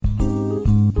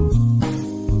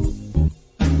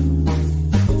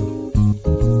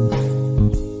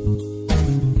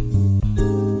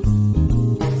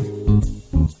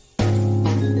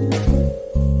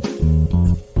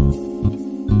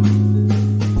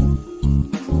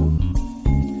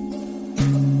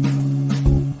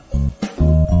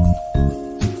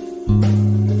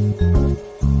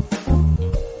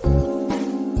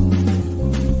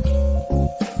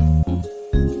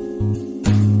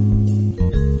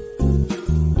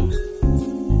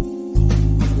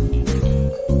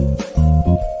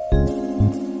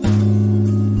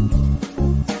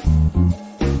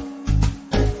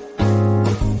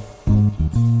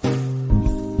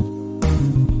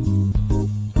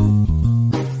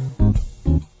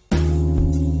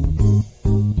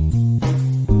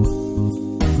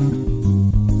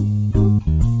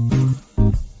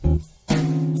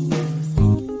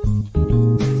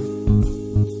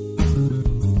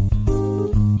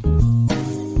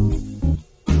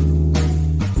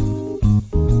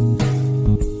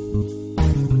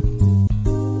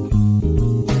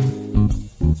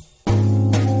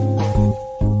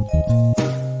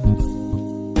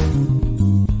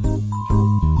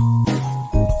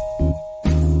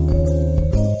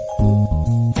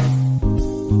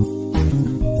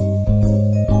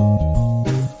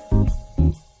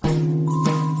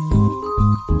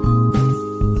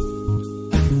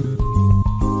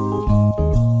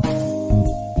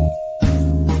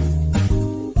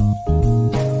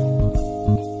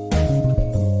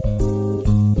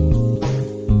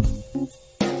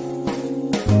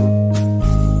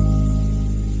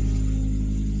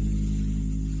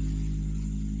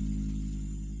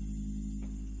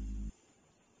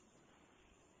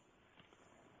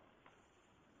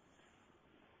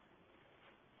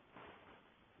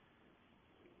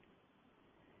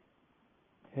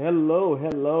Hello,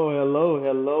 hello, hello,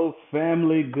 hello,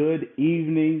 family. Good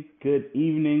evening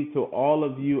to all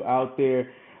of you out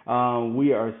there.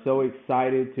 We are so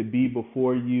excited to be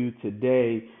before you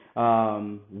today.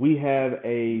 We have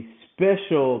a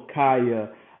special Kaya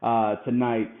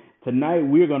tonight. Tonight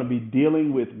we're going to be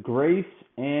dealing with grace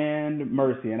and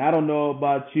mercy. And I don't know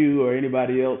about you or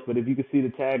anybody else, but if you can see the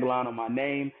tagline on my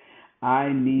name,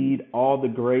 I need all the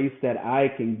grace that I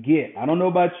can get. I don't know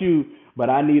about you, but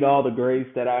I need all the grace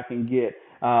that I can get.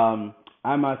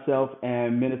 I myself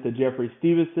am Minister Jeffrey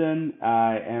Stevenson.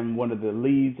 I am one of the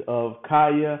leads of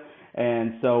Kaya,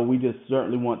 and so we just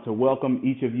certainly want to welcome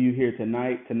each of you here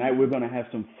tonight. Tonight we're going to have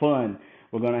some fun.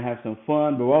 We're going to have some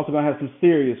fun, but we're also going to have some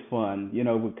serious fun,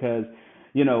 because,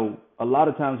 a lot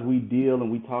of times we deal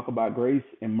and we talk about grace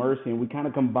and mercy, and we kind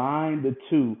of combine the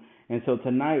two. And so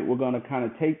tonight we're going to kind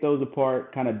of take those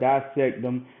apart, kind of dissect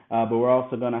them, but we're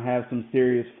also going to have some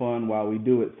serious fun while we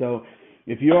do it. So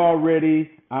if you're all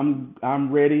ready, I'm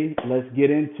ready. Let's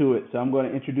get into it. So I'm going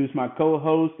to introduce my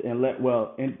co-host and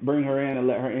bring her in and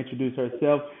let her introduce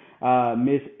herself.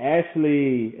 Miss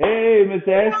Ashley. Hey, Miss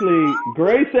Ashley.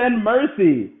 Grace and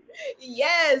mercy.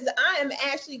 Yes, I am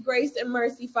Ashley. Grace and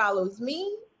mercy follows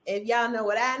me. If y'all know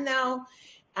what I know,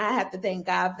 I have to thank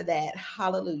God for that.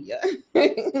 Hallelujah.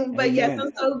 But yes, Amen.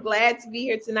 I'm so glad to be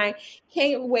here tonight.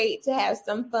 Can't wait to have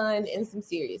some fun and some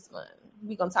serious fun.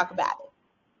 We're going to talk about it.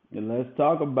 And let's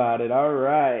talk about it. All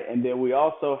right. And then we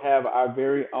also have our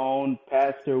very own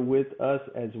pastor with us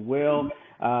as well.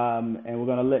 And we're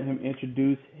going to let him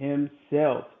introduce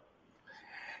himself.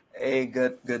 Hey,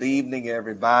 good evening,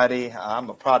 everybody. I'm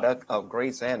a product of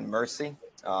Grace and Mercy.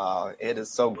 It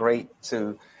is so great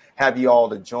to have you all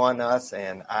to join us,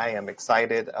 and I am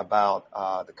excited about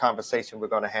the conversation we're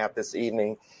going to have this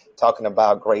evening, talking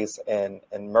about grace and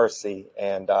mercy.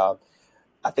 And I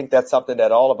think that's something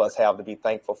that all of us have to be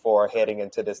thankful for heading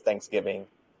into this Thanksgiving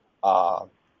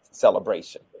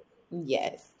celebration.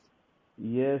 Yes.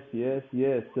 Yes, yes,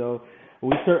 yes. So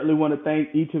we certainly want to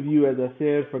thank each of you, as I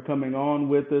said, for coming on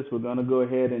with us. We're going to go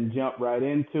ahead and jump right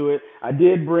into it. I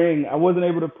wasn't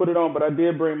able to put it on, but I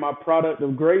did bring my product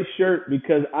of grace shirt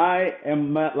because I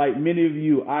am, like many of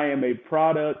you, I am a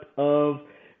product of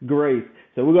grace.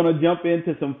 So we're going to jump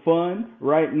into some fun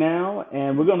right now,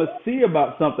 and we're going to see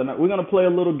about something. We're going to play a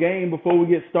little game before we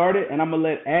get started, and I'm going to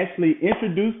let Ashley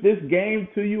introduce this game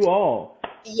to you all.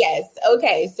 Yes.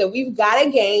 Okay. So we've got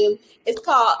a game. It's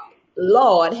called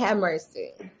Lord Have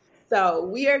Mercy. So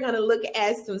we are going to look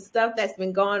at some stuff that's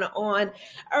been going on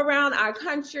around our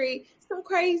country, some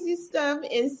crazy stuff,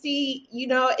 and see,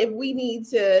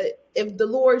 if the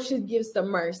Lord should give some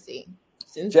mercy.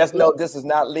 Just know this is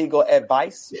not legal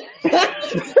advice. This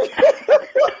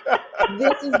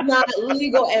is not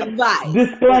legal advice.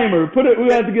 Disclaimer.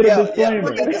 We have to get a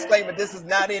disclaimer. Put a disclaimer. This is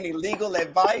not any legal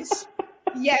advice.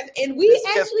 Yes, and we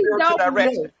actually don't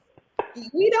know.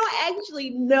 We don't actually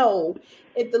know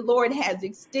if the Lord has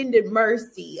extended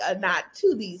mercy or not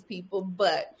to these people,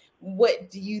 but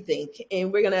what do you think?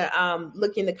 And we're gonna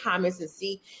look in the comments and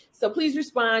see. So please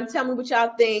respond. Tell me what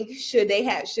y'all think. Should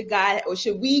God, or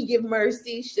should we give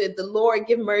mercy? Should the Lord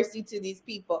give mercy to these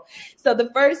people? So the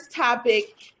first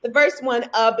one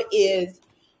up is: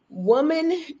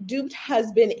 woman duped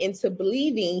husband into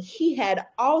believing he had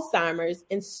Alzheimer's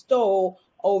and stole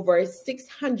over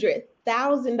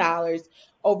 $600,000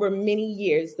 over many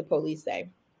years, the police say.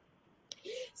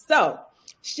 So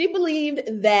she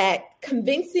believed that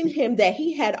convincing him that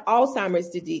he had Alzheimer's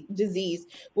disease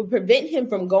would prevent him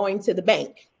from going to the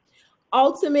bank,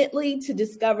 ultimately to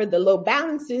discover the low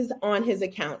balances on his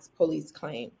accounts, police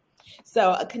claim.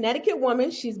 So a Connecticut woman,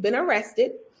 she's been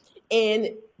arrested, and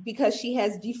because she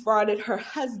has defrauded her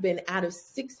husband out of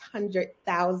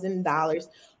 $600,000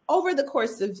 over the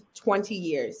course of 20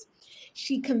 years.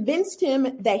 She convinced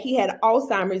him that he had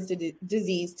Alzheimer's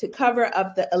disease to cover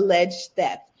up the alleged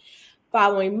theft.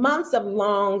 Following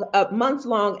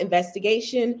months-long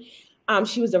investigation,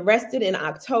 she was arrested in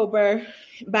October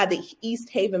by the East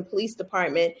Haven Police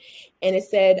Department, and it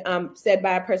said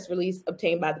by a press release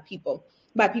obtained by People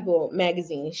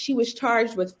magazine. She was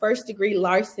charged with first-degree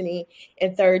larceny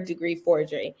and third-degree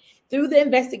forgery. Through the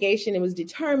investigation, it was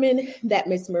determined that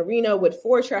Ms. Marino would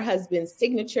forge her husband's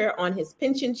signature on his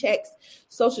pension checks,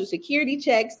 Social Security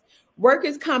checks,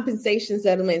 workers' compensation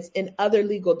settlements, and other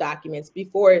legal documents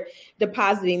before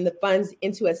depositing the funds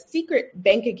into a secret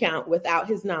bank account without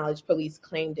his knowledge, police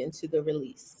claimed into the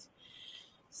release.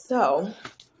 So,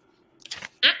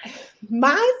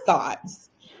 my thoughts,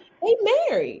 they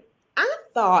married. I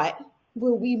thought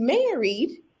when we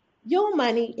married, your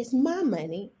money is my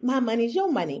money is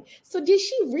your money. So did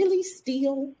she really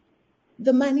steal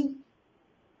the money?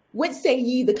 What say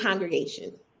ye, the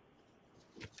congregation?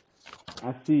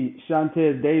 I see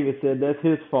Shantez Davis said that's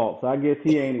his fault, so I guess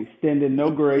he ain't extending no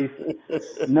grace or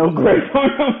no mercy.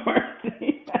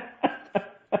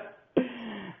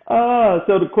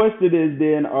 So the question is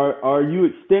then, are you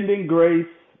extending grace?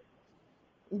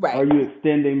 Right. Are you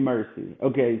extending mercy?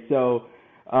 Okay, so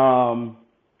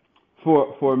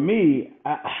for me,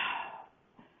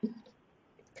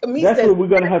 that's what we're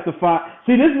going to have to find.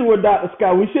 See, this is where Dr.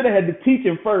 Scott, we should have had to teach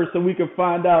him first so we could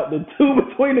find out the two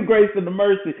between the grace and the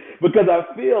mercy, because I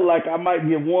feel like I might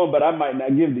give one, but I might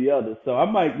not give the other. So I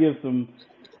might give some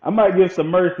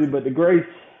mercy, but the grace,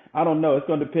 I don't know. It's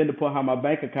going to depend upon how my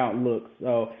bank account looks.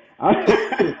 So I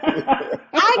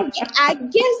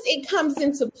guess it comes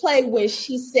into play when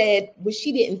she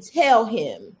didn't tell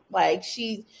him, like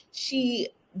she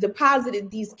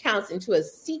deposited these counts into a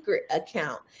secret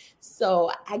account. So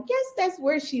I guess that's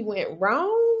where she went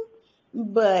wrong.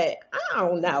 But I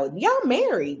don't know. Y'all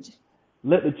married.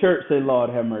 Let the church say,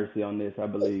 Lord, have mercy on this, I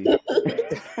believe.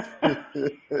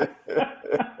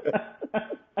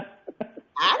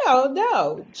 I don't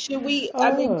know. Should we,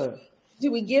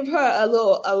 do we give her a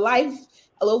life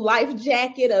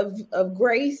jacket of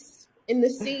grace in the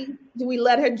sea? Do we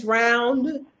let her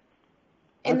drown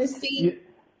in the sea?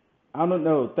 I don't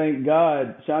know. Thank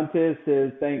God. Shantez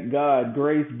says, thank God,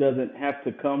 grace doesn't have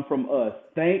to come from us.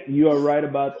 You are right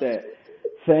about that.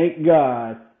 Thank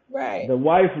God. Right. The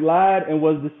wife lied and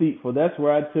was deceitful. That's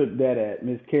where I took that at,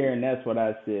 Miss Karen. That's what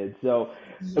I said. So,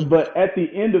 but at the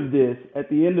end of this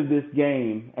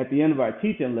game, at the end of our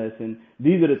teaching lesson,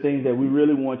 these are the things that we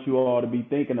really want you all to be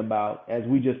thinking about as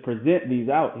we just present these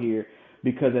out here.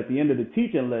 Because at the end of the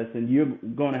teaching lesson, you're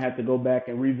going to have to go back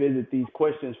and revisit these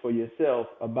questions for yourself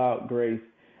about grace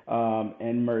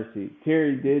and mercy.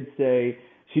 Terry did say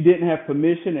she didn't have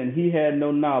permission and he had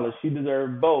no knowledge. She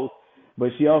deserved both,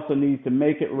 but she also needs to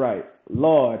make it right.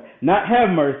 Lord, not have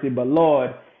mercy, but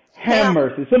Lord, have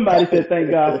mercy. Somebody said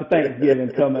thank God for Thanksgiving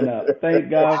coming up.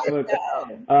 Thank God for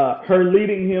her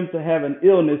leading him to have an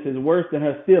illness is worse than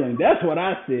her stealing. That's what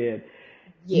I said.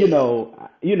 Yeah.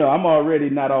 You know, I'm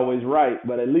already not always right,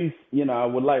 but at least, I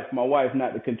would like for my wife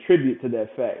not to contribute to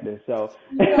that factor. So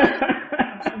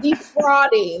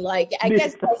defrauding, I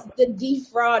guess that's the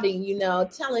defrauding,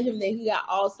 telling him that he got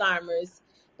Alzheimer's.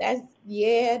 That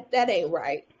ain't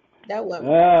right. That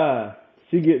wasn't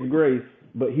she gets grace,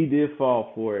 but he did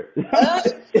fall for it.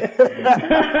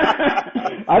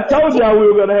 I told y'all we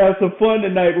were going to have some fun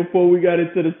tonight before we got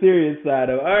into the serious side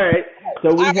of it. All right.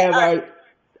 So we have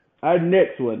our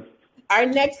next one. Our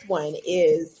next one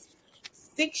is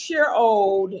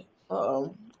 6-year-old.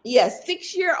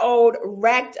 6-year-old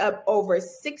racked up over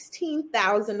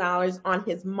 $16,000 on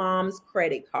his mom's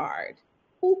credit card.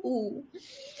 Ooh.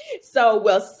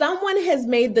 So, someone has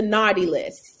made the naughty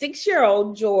list.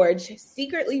 6-year-old George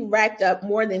secretly racked up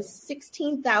more than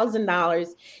 $16,000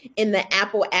 in the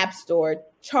Apple App Store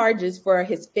charges for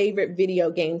his favorite video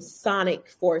game, Sonic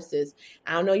Forces.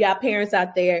 I don't know, y'all parents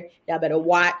out there, y'all better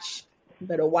watch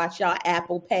y'all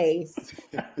Apple Pays.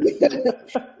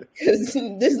 Because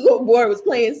this little boy was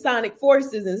playing Sonic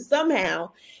Forces and somehow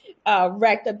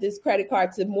racked up this credit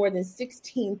card to more than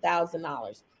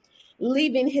 $16,000.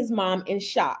 Leaving his mom in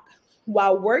shock.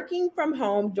 While working from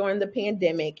home during the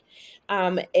pandemic,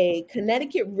 a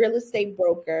Connecticut real estate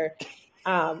broker,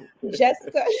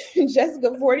 Jessica,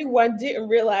 41, didn't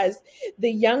realize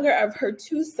the younger of her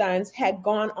two sons had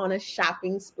gone on a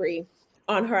shopping spree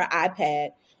on her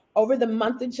iPad. Over the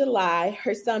month of July,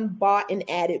 her son bought and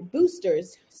added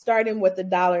boosters, starting with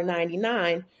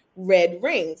 $1.99 red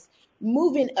rings,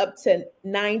 moving up to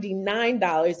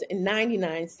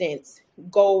 $99.99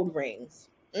 gold rings.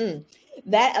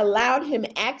 That allowed him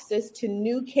access to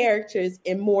new characters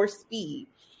and more speed,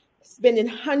 spending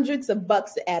hundreds of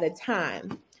bucks at a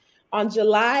time. On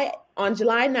July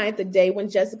 9th, the day when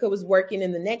Jessica was working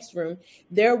in the next room,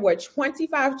 there were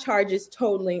 25 charges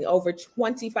totaling over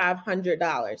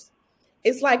 $2,500.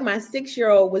 It's like my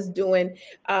 6-year-old was doing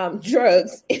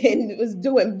drugs and was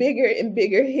doing bigger and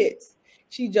bigger hits.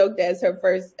 She joked as her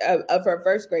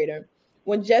first grader.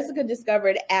 When Jessica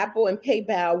discovered Apple and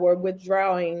PayPal were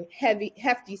withdrawing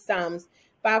hefty sums,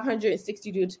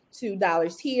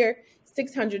 $562 here,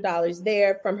 $600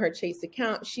 there from her Chase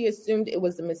account, she assumed it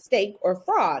was a mistake or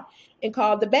fraud and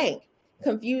called the bank,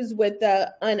 confused with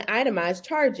the unitemized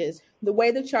charges. The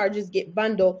way the charges get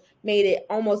bundled made it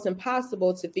almost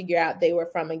impossible to figure out they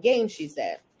were from a game, she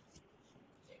said.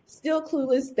 Still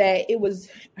clueless that it was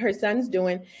her son's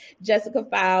doing, Jessica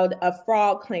filed a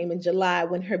fraud claim in July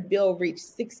when her bill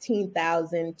reached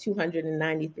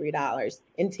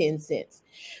 $16,293.10.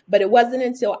 But it wasn't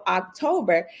until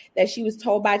October that she was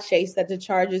told by Chase that the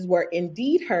charges were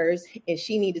indeed hers and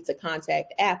she needed to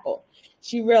contact Apple.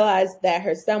 She realized that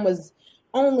her son was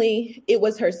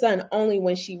her son only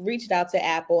when she reached out to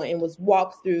Apple and was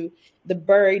walked through the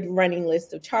buried running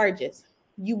list of charges.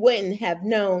 You wouldn't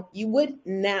know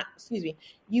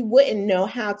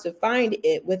how to find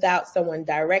it without someone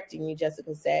directing you,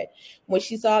 Jessica said. When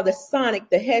she saw the Sonic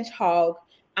the Hedgehog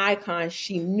icon,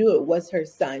 she knew it was her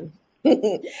son.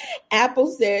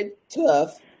 Apple said,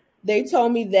 tough. They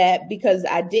told me that because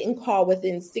I didn't call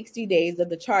within 60 days of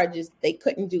the charges, they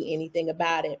couldn't do anything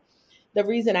about it. The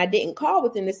reason I didn't call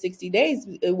within the 60 days,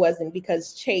 it wasn't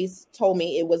because Chase told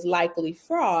me it was likely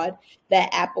fraud,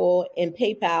 that Apple and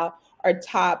PayPal are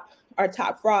top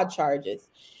fraud charges.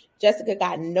 Jessica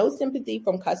got no sympathy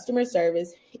from customer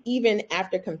service, even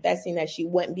after confessing that she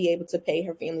wouldn't be able to pay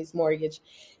her family's mortgage.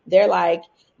 They're like,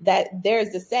 that there's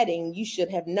the setting, you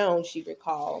should have known, she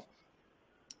recalled.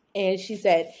 And she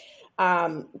said,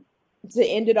 to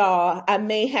end it all, I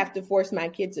may have to force my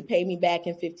kid to pay me back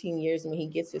in 15 years when he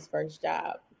gets his first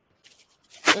job.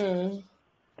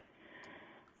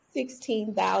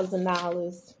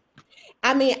 $16,000.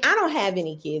 I mean, I don't have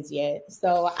any kids yet,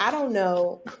 so I don't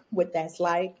know what that's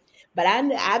like. But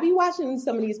I be watching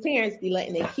some of these parents be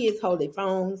letting their kids hold their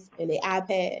phones and their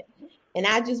iPad. And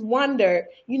I just wonder,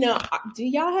 do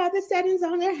y'all have the settings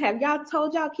on there? Have y'all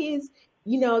told y'all kids,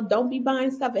 don't be buying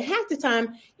stuff? And half the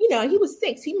time, he was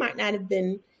 6. He might not have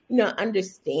been,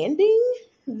 understanding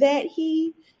that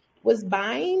he was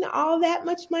buying all that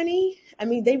much money. I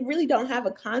mean, they really don't have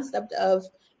a concept of,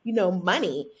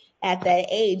 money at that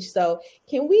age. So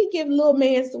can we give little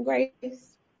man some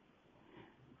grace?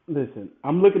 Listen,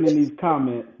 I'm looking in these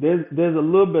comments. There's a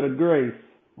little bit of grace,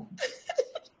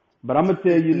 but I'm gonna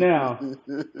tell you now.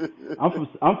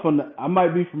 I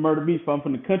might be from Myrtle Beach, but I'm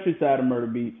from the countryside of Myrtle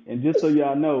Beach. And just so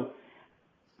y'all know,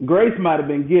 grace might have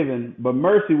been given, but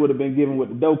mercy would have been given with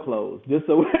the door closed. Just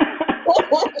so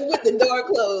with the door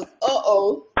closed.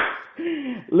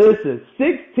 Listen,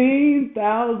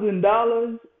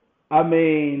 $16,000. I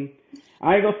mean,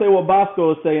 I ain't gonna say what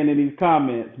Bosco is saying in these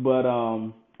comments, but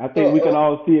I think we can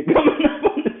all see it coming up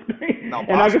on the screen. No,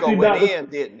 Bosco went in,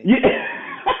 didn't he? Yeah.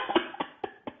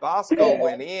 Bosco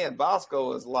went in. Bosco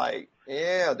was like,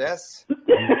 yeah, that's.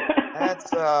 I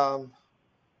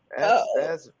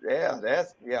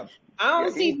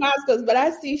don't see Bosco's, but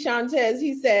I see Shantez.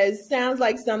 He says, sounds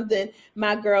like something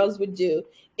my girls would do.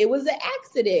 It was an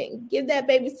accident. Give that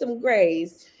baby some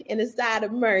grace and a side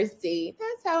of mercy.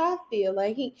 That's how I feel.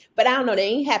 But I don't know. That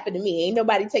ain't happened to me. Ain't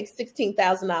nobody takes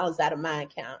 $16,000 out of my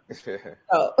account.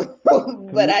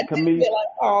 But I did feel like, it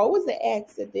was an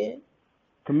accident.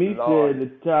 Camille said the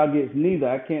child gets neither.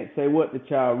 I can't say what the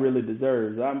child really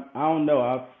deserves. I don't know.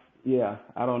 I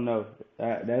don't know.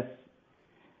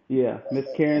 Miss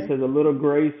Karen says a little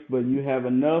grace, but you have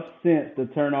enough sense to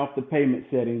turn off the payment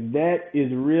settings. That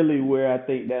is really where I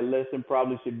think that lesson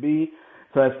probably should be.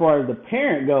 So as far as the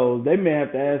parent goes, they may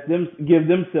have to give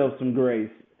themselves some grace.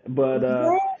 But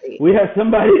we have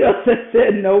somebody else that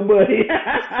said nobody.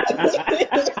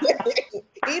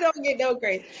 He don't get no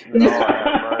grace.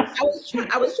 I was trying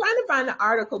to find the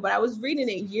article, but I was reading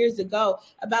it years ago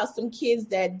about some kids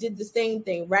that did the same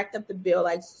thing, racked up the bill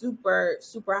like super,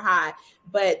 super high.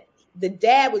 But the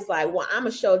dad was like, well, I'm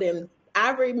going to show them.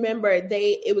 I remember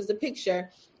it was a picture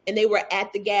and they were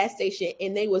at the gas station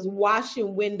and they was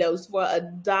washing windows for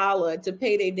 $1 to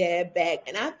pay their dad back.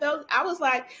 And I was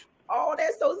like, oh,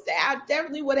 that's so sad. I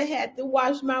definitely would have had to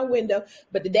wash my window.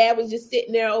 But the dad was just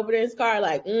sitting there over there in his car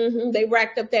like, they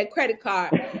racked up that credit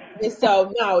card. And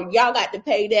so, no, y'all got to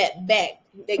pay that back.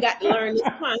 They got to learn this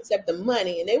concept of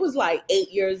money. And they was like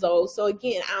 8 years old. So,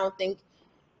 again, I don't think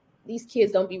these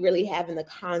kids don't be really having the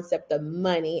concept of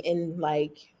money and,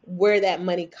 where that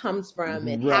money comes from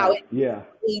and how it's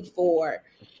paid for.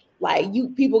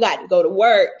 People got to go to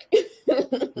work.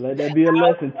 Let that be a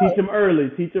lesson. Teach them early.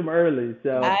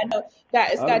 So I know.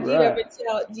 Scott, do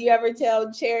you ever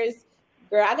tell Chairs,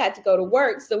 girl, I got to go to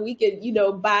work so we can,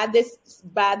 buy this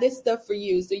stuff for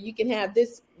you so you can have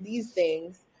these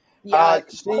things.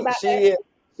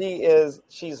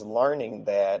 She's learning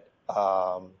that,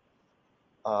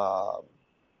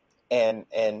 and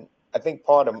I think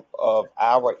part of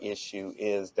our issue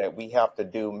is that we have to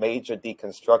do major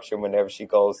deconstruction whenever she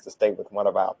goes to stay with one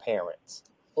of our parents.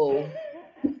 Oh.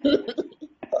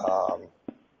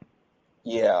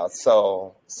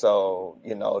 So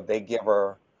they give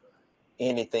her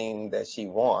anything that she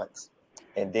wants.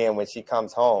 And then when she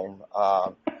comes home,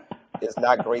 it's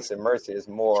not grace and mercy, it's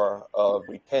more of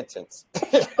repentance.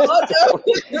 Oh, no.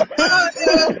 Oh,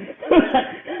 no.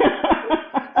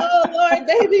 Oh, Lord,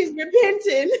 baby's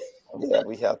repenting. Yeah,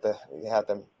 we have to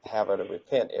have her to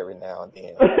repent every now and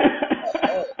then.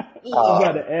 I'm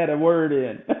about to add a word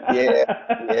in. Yeah.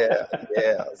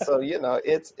 So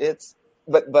it's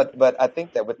but I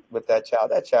think that with that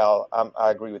child, I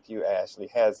agree with you, Ashley,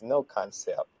 has no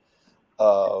concept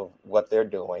of what they're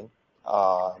doing.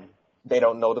 They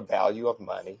don't know the value of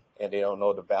money, and they don't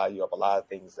know the value of a lot of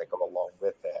things that go along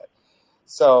with that.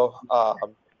 So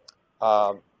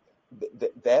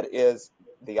that is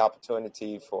the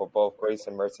opportunity for both grace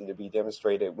and mercy to be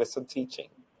demonstrated with some teaching,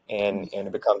 and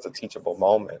it becomes a teachable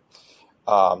moment.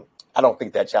 I don't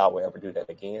think that child will ever do that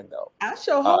again, though. I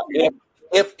sure hope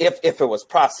if it was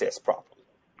processed properly.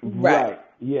 Right.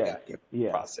 Yeah.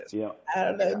 Processed. Yeah. I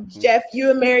don't know. Jeff,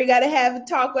 you and Mary got to have a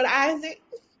talk with Isaac.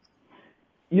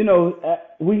 We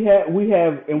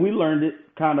have, and we learned it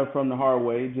kind of from the hard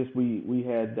way. Just we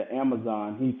had the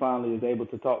Amazon. He finally is able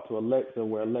to talk to Alexa,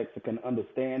 where Alexa can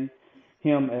understand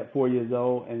him at 4 years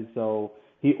old, and so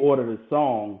he ordered a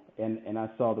song, and I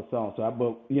saw the song. So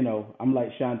I'm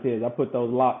like Shantiz. I put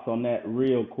those locks on that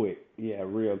real quick. Yeah,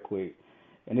 real quick.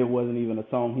 And it wasn't even a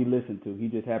song he listened to. He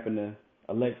just happened to,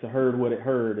 Alexa heard what it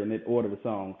heard, and it ordered a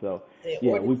song. So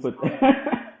we put.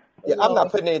 Yeah, I'm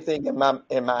not putting anything in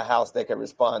my house that can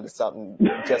respond to something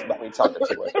just by me talking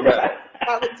to it. No.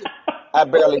 I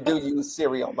barely do use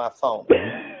Siri on my phone.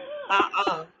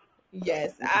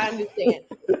 Yes, I understand.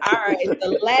 All right,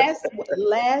 the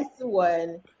last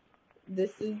one.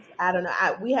 This is, I don't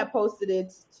know. We have posted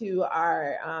it to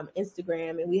our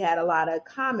Instagram, and we had a lot of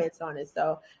comments on it.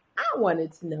 So I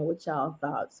wanted to know what y'all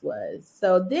thoughts was.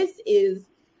 So this is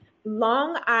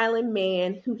Long Island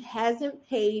man who hasn't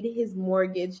paid his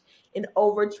mortgage in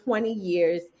over 20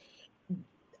 years.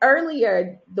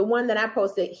 Earlier, the one that I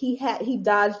posted, he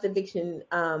dodged eviction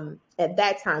at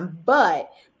that time, but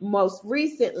most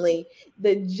recently,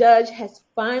 the judge has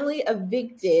finally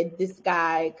evicted this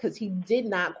guy because he did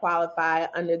not qualify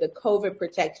under the COVID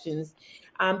protections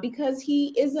because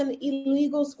he is an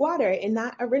illegal squatter and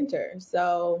not a renter.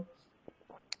 So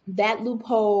that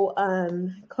loophole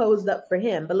closed up for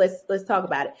him. But let's talk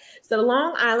about it. So the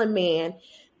Long Island man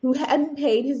who hadn't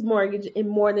paid his mortgage in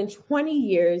more than 20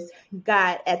 years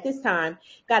got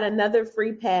another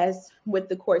free pass with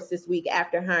the courts this week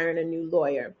after hiring a new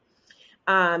lawyer.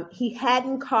 He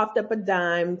hadn't coughed up a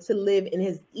dime to live in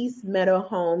his East Meadow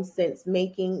home since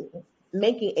making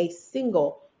a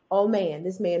single. Oh man,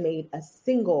 this man made a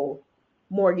single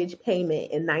mortgage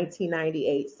payment in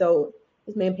 1998. So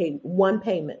this man paid one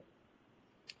payment,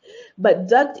 but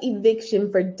ducked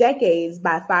eviction for decades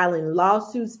by filing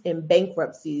lawsuits and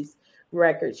bankruptcies,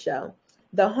 records show.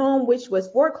 The home, which was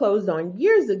foreclosed on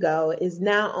years ago, is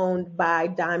now owned by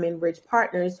Diamond Ridge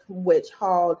Partners, which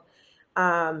hauled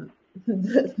the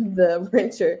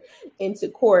renter into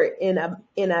court in a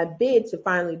bid to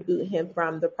finally boot him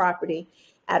from the property.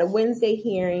 At a Wednesday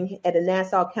hearing at a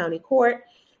Nassau County court,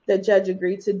 the judge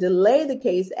agreed to delay the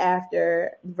case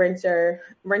after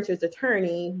renter's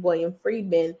attorney, William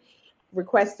Friedman,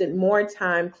 requested more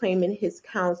time, claiming his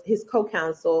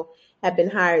co-counsel had been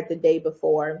hired the day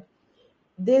before.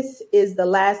 This is the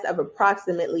last of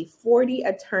approximately 40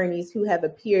 attorneys who have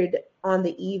appeared on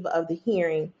the eve of the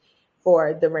hearing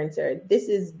for the renter. This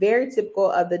is very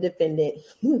typical of the defendant.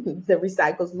 He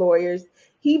recycles lawyers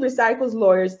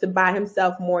to buy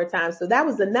himself more time. So that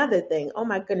was another thing. Oh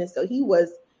my goodness. So he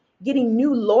was getting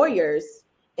new lawyers,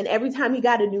 and every time he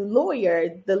got a new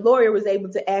lawyer, the lawyer was able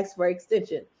to ask for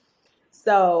extension.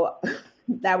 So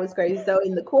that was crazy. So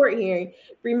in the court hearing,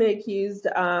 Freeman accused,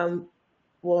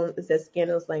 it says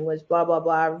scandalous language, blah, blah,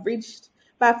 blah, reached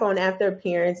by phone after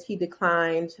appearance. He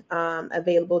declined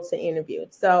available to interview.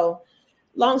 So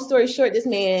long story short, this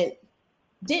man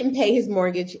didn't pay his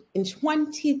mortgage in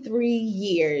 23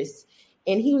 years.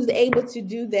 And he was able to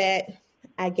do that,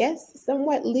 I guess,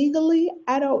 somewhat legally.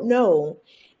 I don't know.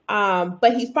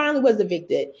 But he finally was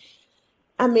evicted.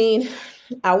 I mean,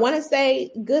 I want to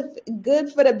say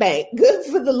good for the bank, good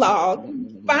for the law.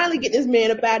 Finally get this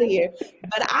man up out of here.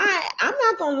 But I'm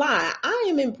not going to lie. I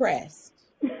am impressed.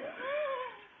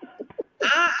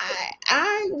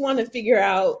 I want to figure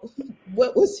out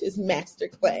what was his master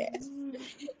class.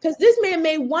 Because this man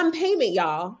made one payment,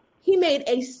 y'all. He made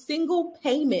a single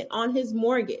payment on his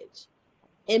mortgage.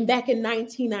 And back in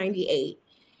 1998.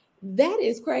 That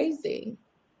is crazy.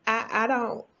 I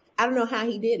don't know how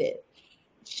he did it.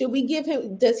 Should we give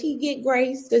him, does he get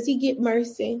grace? Does he get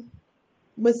mercy?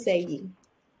 What say ye?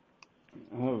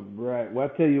 All right. Well,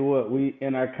 I tell you what, we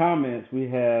in our comments we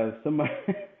have somebody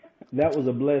that was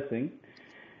a blessing.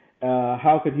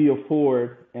 How could he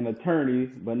afford an attorney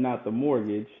but not the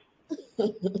mortgage?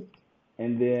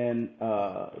 And then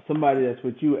somebody that's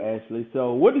with you, Ashley.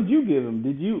 So, what did you give him?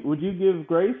 Would you give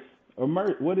grace or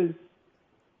what is?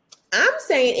 I'm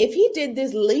saying if he did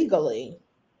this legally,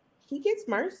 he gets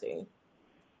mercy.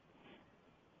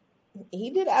 He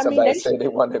did. I mean, Somebody said they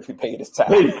wonder if he paid his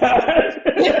time.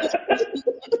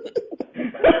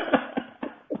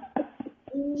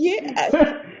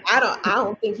 Yeah. I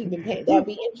don't think he been paying. That'd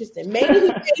be interesting. Maybe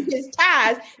he paid his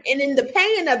tithes, and in the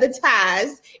paying of the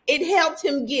tithes, it helped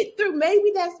him get through.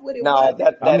 Maybe that's what it was.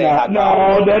 That ain't how God.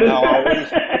 No, that is.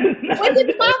 What did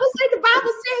the Bible say? The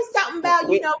Bible says something about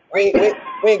we ain't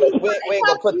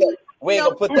gonna put that. We ain't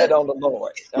gonna put that on the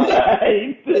Lord.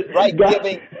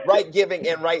 Right giving,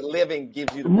 and right living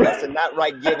gives you the blessing, not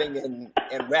right giving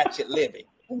and ratchet living.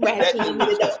 Ratchet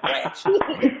living.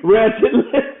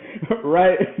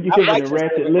 Right, you giving and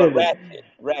ratchet living.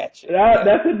 Ratchet.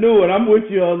 That's a new one. I'm with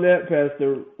you on that,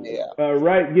 Pastor. Yeah.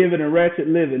 Right giving and ratchet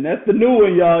living. That's the new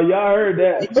one, y'all. Y'all heard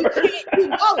that? You can't do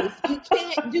both. You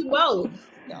can't do both.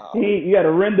 No. You got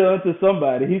to render unto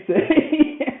somebody. He said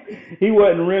he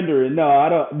wasn't rendering. No, I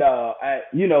don't. No,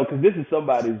 because this is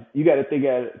somebody's. You got to think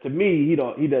at it. To me, he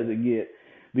doesn't get,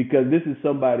 because this is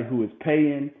somebody who is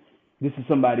paying. This is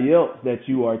somebody else that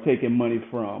you are taking money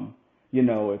from.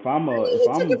 If I'm took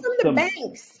it from the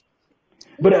banks.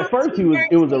 But at first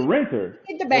it was a renter.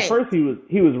 At first he was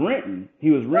renting.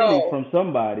 He was renting from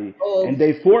somebody, and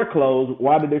they foreclosed.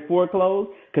 Why did they foreclose?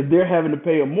 Because they're having to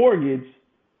pay a mortgage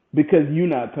because you're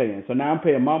not paying. So now I'm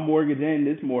paying my mortgage and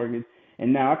this mortgage,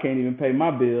 and now I can't even pay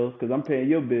my bills because I'm paying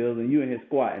your bills and you in here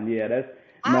squatting. Yeah,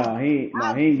 he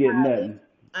ain't getting nothing.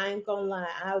 I ain't gonna lie,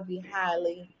 I would be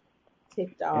highly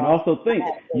ticked off. And also think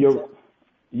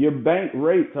your bank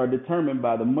rates are determined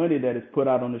by the money that is put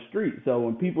out on the street. So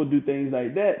when people do things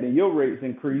like that, then your rates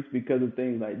increase because of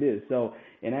things like this. So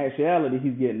in actuality,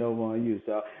 he's getting over on you.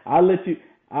 So I'll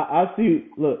see.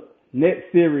 Look,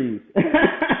 next series.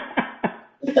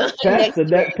 Pastor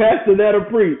that'll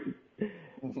preach.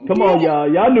 Come on,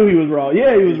 y'all. Y'all knew he was wrong.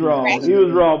 Yeah, he was wrong. He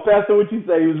was wrong. Pastor, what you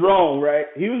say? He was wrong, right?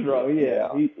 He was wrong.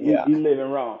 Yeah. He living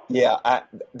wrong. Yeah.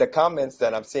 The comments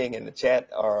that I'm seeing in the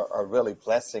chat are really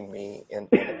blessing me in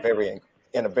a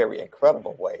very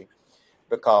incredible way,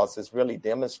 because it's really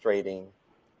demonstrating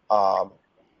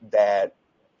that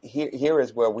here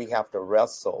is where we have to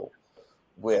wrestle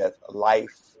with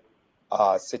life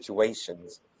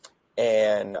situations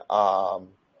and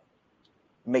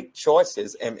make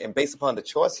choices, and based upon the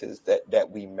choices that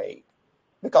we make,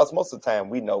 because most of the time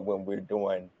we know when we're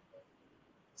doing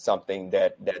something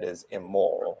that is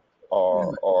immoral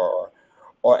or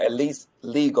at least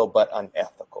legal but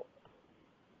unethical.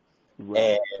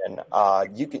 Right. And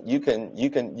you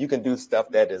can do stuff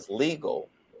that is legal,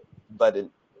 but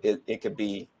it could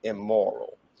be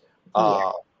immoral.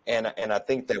 And I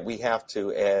think that we have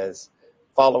to, as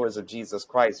followers of Jesus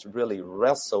Christ, really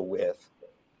wrestle with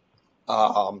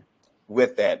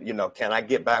that. Can I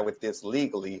get by with this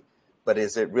legally, but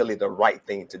is it really the right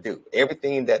thing to do?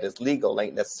 Everything that is legal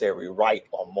ain't necessarily right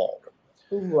or moral.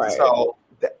 Right. So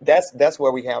that's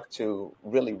where we have to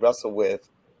really wrestle with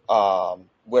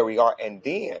where we are, and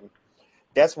then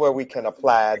that's where we can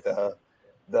apply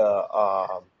the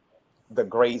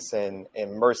grace and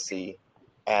mercy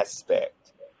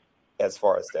aspect as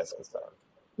far as that's concerned.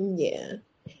 Yeah.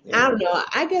 I don't know.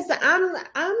 I guess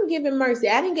I'm giving mercy.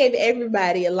 I didn't give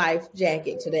everybody a life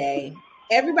jacket today.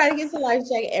 Everybody gets a life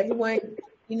jacket. Everyone,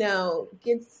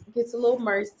 gets a little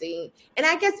mercy. And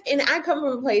I guess, and I come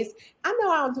from a place, I know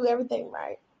I don't do everything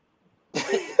right.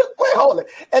 Wait, hold it.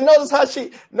 And notice how she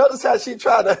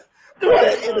tried to put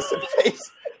that innocent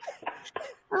face.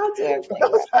 I'll do everything.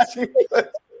 Notice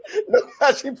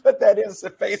how she put that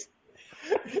innocent face.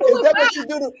 Is that what you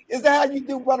do? Is that how you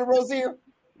do, Brother Rozier?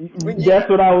 That's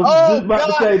what I was just about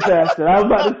to say, Pastor. I was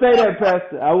about to say that,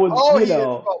 Pastor. I was,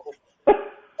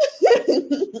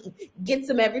 Gets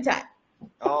them every time.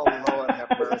 Oh, Lord have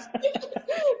mercy.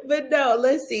 But no,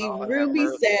 let's see. Ruby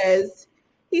says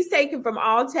he's taken from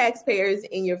all taxpayers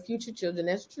and your future children.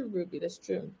 That's true, Ruby. That's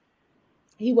true.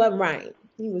 He wasn't right.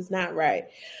 He was not right.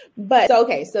 But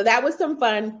okay, so that was some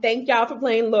fun. Thank y'all for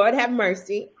playing Lord Have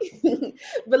Mercy.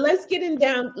 But let's get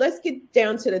down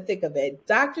to the thick of it.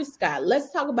 Dr. Scott,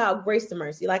 let's talk about grace and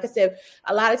mercy. Like I said,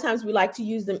 a lot of times we like to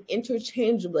use them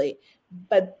interchangeably,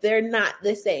 but they're not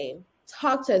the same.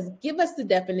 Talk to us. Give us the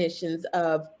definitions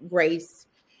of grace,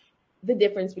 the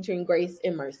difference between grace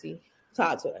and mercy.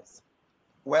 Talk to us.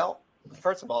 Well,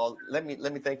 first of all, let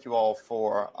me thank you all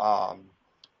for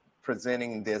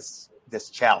presenting this this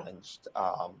challenge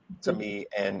to me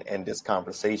and this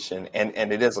conversation.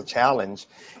 And it is a challenge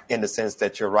in the sense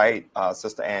that you're right,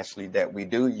 Sister Ashley, that we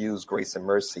do use grace and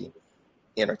mercy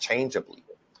interchangeably.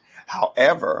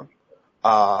 However,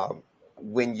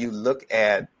 when you look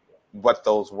at what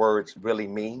those words really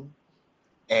mean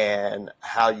and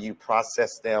how you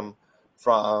process them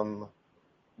from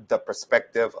the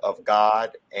perspective of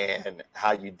God and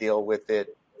how you deal with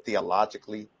it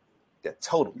theologically, they're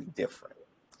totally different.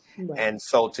 Right. And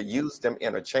so to use them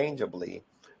interchangeably,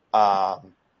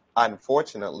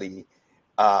 unfortunately,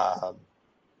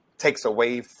 takes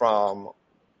away from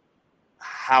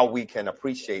how we can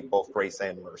appreciate both grace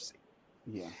and mercy.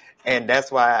 Yeah. And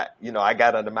that's why, I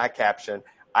got under my caption,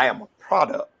 I am a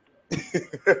product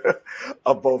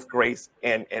of both grace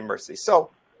and mercy.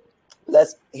 So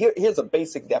here's a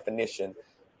basic definition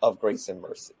of grace and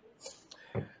mercy.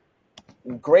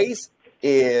 Grace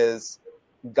is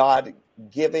God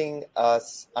giving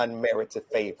us unmerited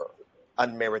favor.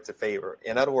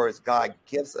 In other words, God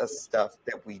gives us stuff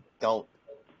that we don't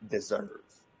deserve.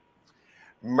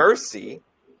 Mercy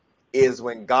is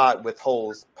when God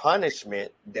withholds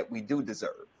punishment that we do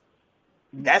deserve.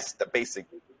 That's the basic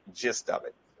gist of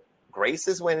it. Grace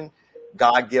is when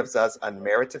God gives us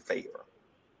unmerited favor.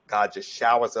 God just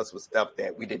showers us with stuff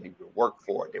that we didn't even work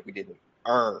for, that we didn't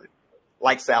earn,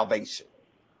 like salvation.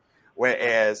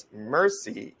 Whereas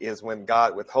mercy is when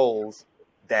God withholds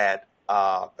that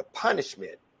the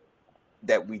punishment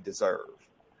that we deserve.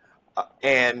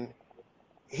 And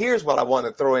here's what I want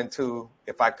to throw into,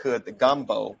 if I could, the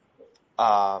gumbo,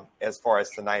 as far as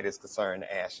tonight is concerned,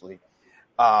 Ashley.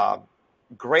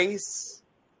 Grace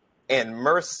and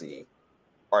mercy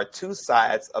are two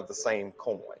sides of the same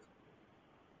coin,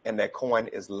 and that coin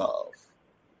is love.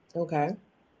 Okay.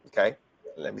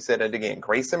 Let me say that again.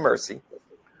 Grace and mercy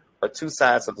are two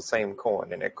sides of the same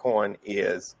coin, and that coin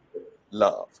is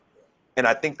love. And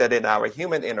I think that in our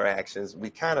human interactions, we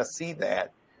kind of see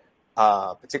that,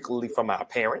 particularly from our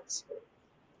parents,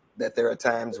 that there are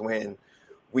times when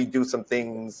we do some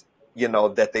things,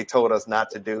 that they told us not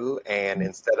to do. And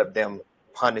instead of them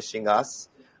punishing us,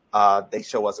 they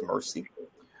show us mercy.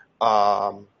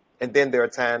 And then there are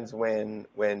times when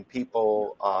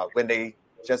people, when they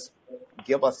just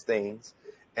give us things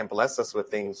and bless us with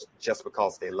things just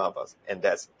because they love us. And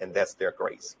that's their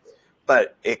grace.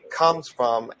 But it comes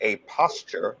from a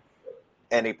posture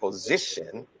and a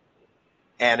position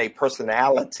and a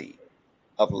personality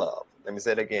of love. Let me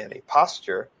say it again, a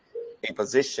posture, a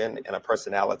position, and a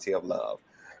personality of love.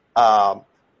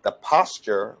 The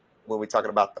posture, when we're talking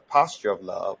about the posture of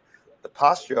love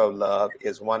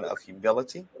is one of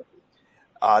humility.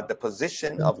 The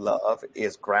position of love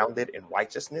is grounded in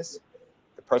righteousness.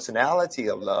 The personality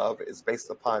of love is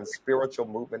based upon spiritual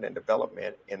movement and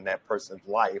development in that person's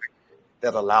life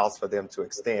that allows for them to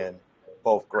extend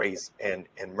both grace and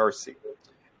mercy.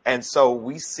 And so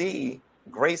we see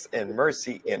grace and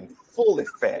mercy in full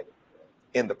effect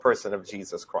in the person of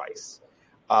Jesus Christ.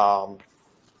 And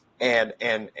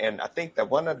I think that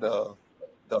one of the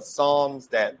Psalms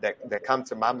that come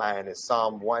to my mind is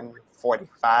Psalm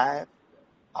 145,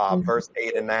 verse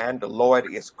 8 and 9. The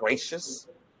Lord is gracious.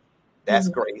 That's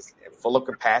grace. And full of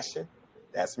compassion.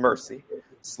 That's mercy.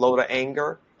 Slow to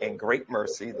anger and great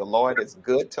mercy. The Lord is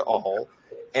good to all,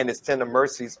 and his tender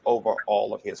mercies over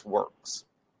all of his works.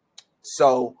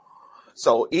 So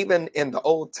even in the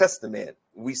Old Testament,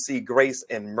 we see grace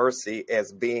and mercy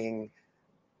as being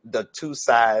the two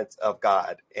sides of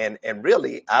God. And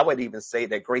really, I would even say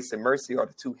that grace and mercy are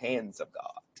the two hands of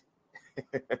God.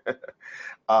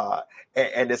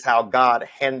 And it's how God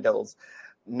handles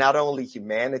not only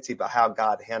humanity, but how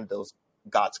God handles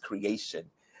God's creation.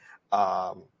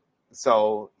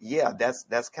 So yeah,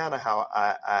 that's kind of how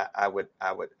I would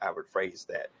phrase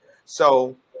that.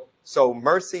 So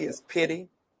mercy is pity,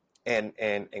 and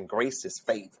grace is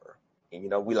favor.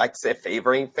 And we like to say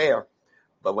favor ain't fair,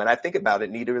 but when I think about it,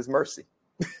 neither is mercy.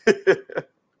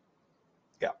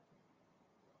 Yeah.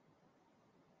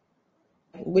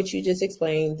 Which you just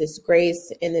explained, this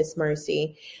grace and this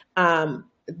mercy.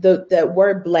 The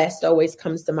word blessed always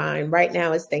comes to mind. Right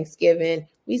now it's Thanksgiving.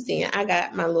 I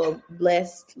got my little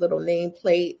blessed little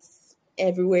nameplates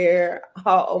everywhere,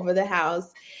 all over the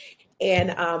house.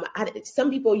 And some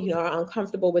people, are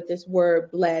uncomfortable with this word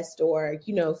blessed or,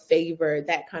 favor,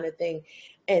 that kind of thing.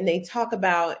 And they talk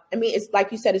about, it's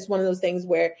like you said, it's one of those things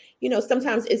where,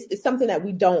 sometimes it's something that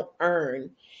we don't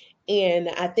earn. And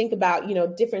I think about,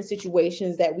 different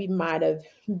situations that we might have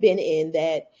been in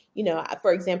that,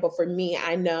 for example, for me,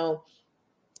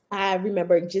 I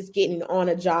remember just getting on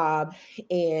a job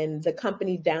and the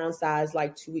company downsized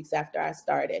like 2 weeks after I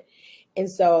started. And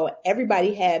so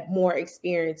everybody had more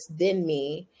experience than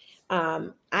me.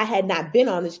 I had not been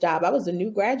on this job. I was a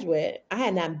new graduate. I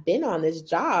had not been on this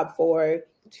job for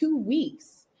 2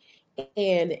 weeks.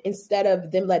 And instead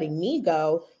of them letting me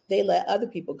go, they let other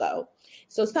people go.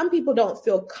 So some people don't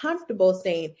feel comfortable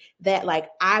saying that, like,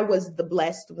 I was the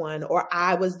blessed one, or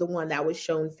I was the one that was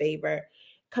shown favor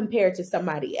compared to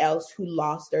somebody else who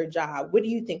lost their job. What do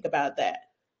you think about that?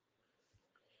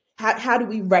 How do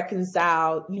we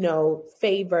reconcile,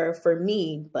 favor for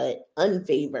me, but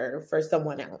unfavor for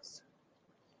someone else?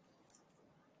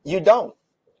 You don't,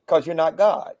 because you're not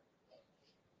God.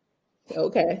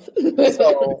 Okay.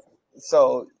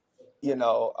 So,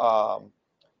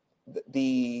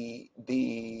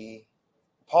 the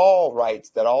Paul writes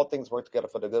that all things work together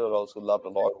for the good of those who love the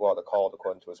Lord, who are the called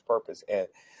according to his purpose. And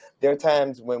there are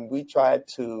times when we try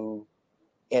to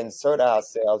insert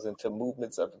ourselves into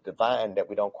movements of the divine that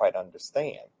we don't quite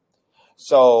understand.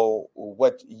 So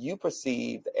what you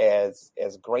perceived as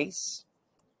grace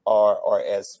or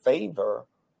as favor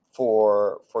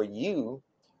for you,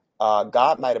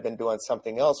 God might have been doing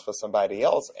something else for somebody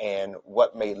else, and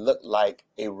what may look like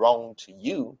a wrong to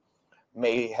you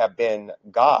may have been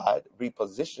God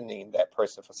repositioning that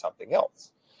person for something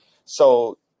else.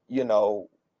 So,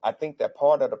 I think that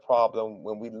part of the problem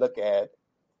when we look at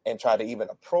and try to even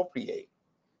appropriate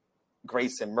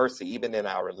grace and mercy, even in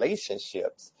our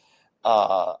relationships,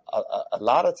 a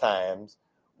lot of times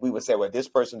we would say, well, this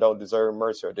person don't deserve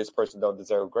mercy, or this person don't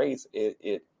deserve grace.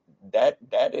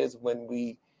 That is when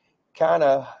we kind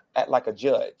of act like a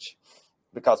judge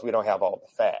because we don't have all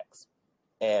the facts.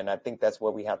 And I think that's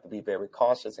where we have to be very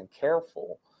cautious and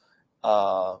careful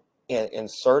in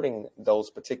inserting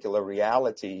those particular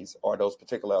realities or those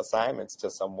particular assignments to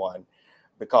someone,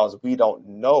 because we don't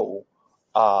know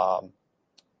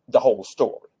the whole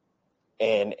story.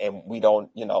 And we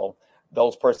don't,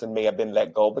 those person may have been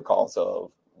let go because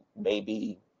of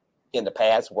maybe in the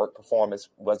past work performance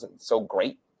wasn't so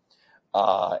great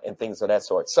and things of that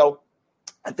sort. So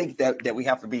I think that we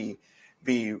have to be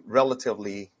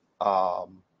relatively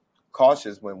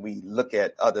cautious when we look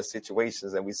at other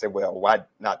situations and we say, well, why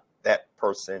not that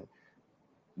person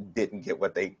didn't get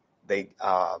what they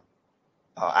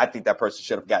I think that person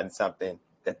should have gotten something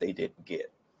that they didn't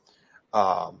get.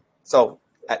 So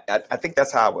I think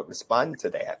that's how I would respond to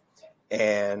that.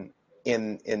 And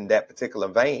in that particular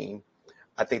vein,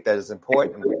 I think that it's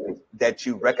important that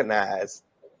you recognize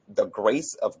the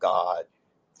grace of God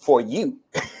for you.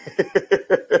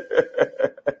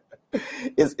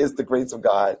 It's the grace of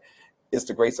God. It's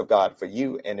the grace of God for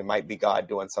you, and it might be God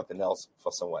doing something else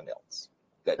for someone else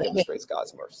that demonstrates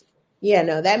God's mercy. Yeah,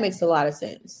 no, that makes a lot of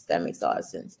sense.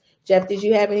 Jeff, did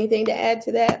you have anything to add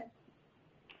to that?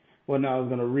 Well, no, I was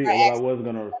going to read. Well,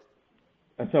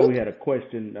 I saw we had a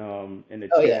question in the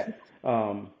chat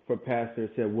for Pastor.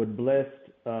 It said, would blessed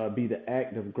be the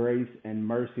act of grace and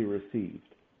mercy received?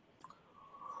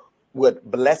 Would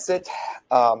blessed?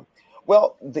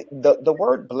 Well, the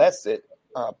word blessed,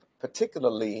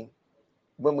 particularly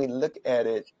when we look at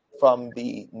it from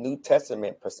the New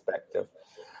Testament perspective,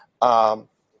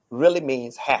 really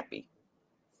means happy.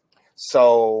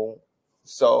 So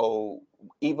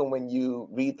even when you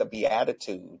read the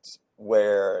Beatitudes,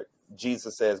 where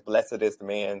Jesus says, blessed is the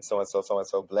man,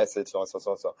 so-and-so, blessed,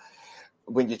 so-and-so.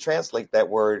 When you translate that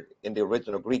word in the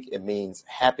original Greek, it means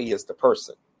happy is the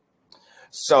person.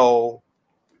 So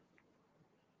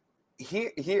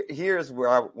here's where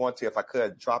I want to, if I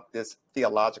could, drop this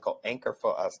theological anchor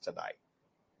for us tonight.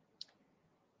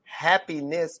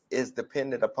 Happiness is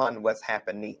dependent upon what's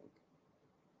happening.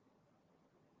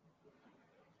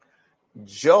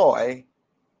 Joy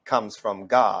comes from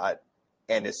God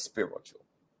and is spiritual.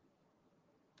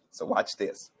 So watch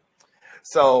this.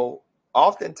 So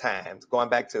oftentimes, going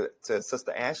back to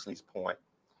Sister Ashley's point,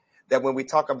 that when we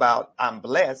talk about I'm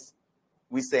blessed,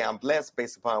 we say I'm blessed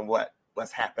based upon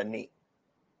what's happening.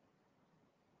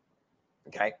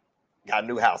 Okay? Got a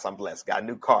new house, I'm blessed. Got a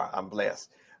new car, I'm blessed.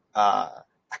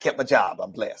 I kept my job,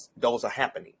 I'm blessed. Those are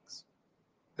happenings.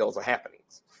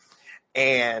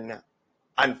 And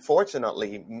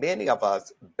unfortunately, many of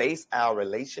us base our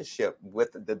relationship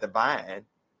with the divine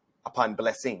upon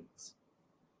blessings.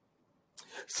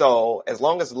 So as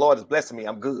long as the Lord is blessing me,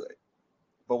 I'm good.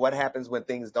 But what happens when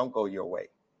things don't go your way?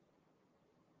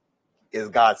 Is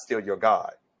God still your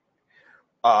God?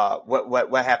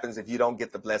 What happens if you don't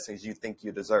get the blessings you think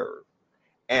you deserve?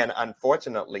 And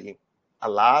unfortunately, a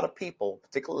lot of people,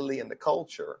 particularly in the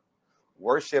culture,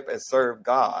 worship and serve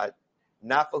God,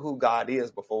 not for who God is,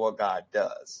 but for what God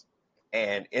does.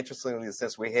 And interestingly,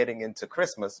 since we're heading into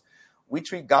Christmas, we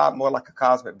treat God more like a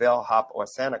cosmic bellhop or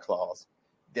Santa Claus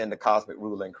than the cosmic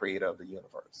ruler and creator of the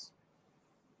universe.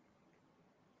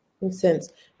 Makes sense.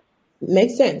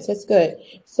 Makes sense. That's good.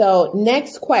 So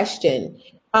next question,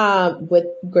 with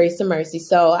grace and mercy.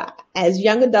 So as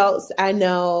young adults, I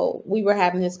know we were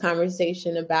having this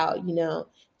conversation about,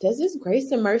 does this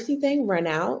grace and mercy thing run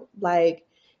out? Like,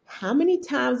 how many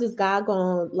times is God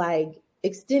going to like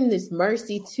extend this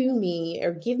mercy to me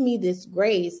or give me this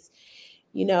grace,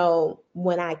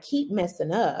 when I keep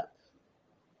messing up?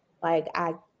 Like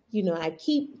I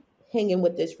keep hanging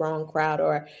with this wrong crowd,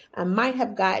 or I might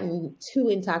have gotten too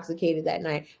intoxicated that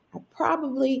night. I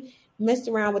probably messed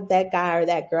around with that guy or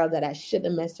that girl that I shouldn't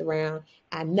have messed around.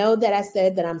 I know that I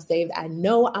said that I'm saved. I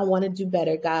know I want to do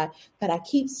better, God, but I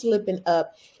keep slipping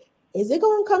up. Is it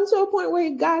going to come to a point where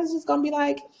God is just going to be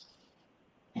like,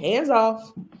 hands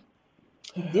off,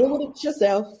 deal with it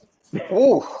yourself?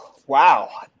 Ooh, wow.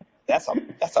 That's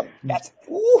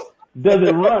ooh. Does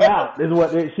it run out? Is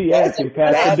what she asking,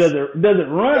 Pastor. Does it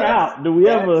run out? Do we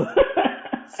ever?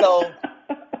 So,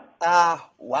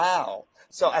 wow.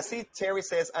 So I see Terry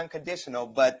says unconditional,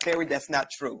 but Terry, that's not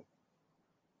true.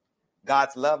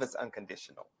 God's love is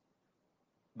unconditional,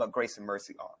 but grace and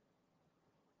mercy are.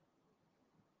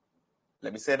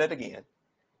 Let me say that again.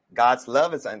 God's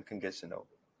love is unconditional,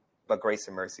 but grace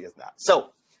and mercy is not.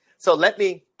 So let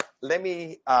me,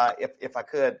 if I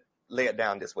could lay it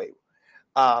down this way.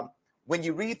 When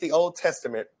you read the Old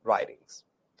Testament writings,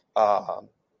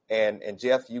 and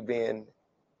Jeff, you being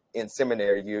in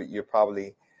seminary, you're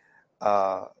probably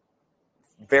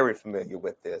very familiar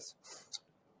with this,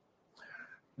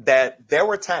 that there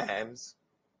were times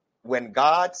when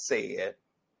God said,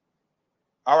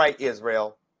 all right,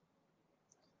 Israel,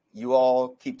 you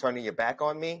all keep turning your back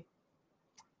on me.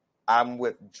 I'm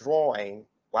withdrawing,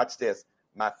 watch this,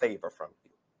 my favor from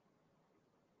you.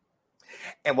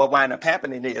 And what wound up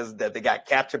happening is that they got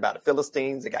captured by the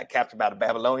Philistines, they got captured by the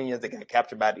Babylonians, they got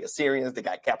captured by the Assyrians, they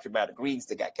got captured by the Greeks,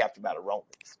 they got captured by the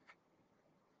Romans.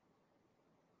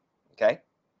 Okay?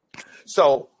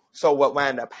 So what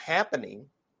wound up happening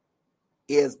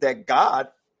is that God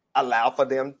allowed for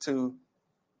them to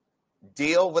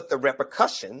deal with the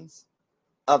repercussions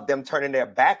of them turning their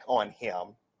back on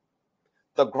him.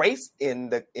 The grace in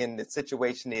the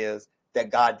situation is that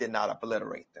God did not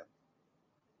obliterate them.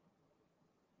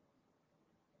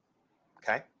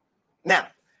 Okay. Now,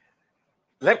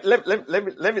 let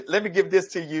me give this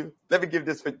to you. Let me give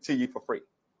this to you for free.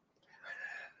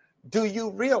 Do you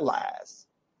realize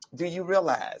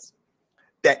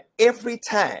that every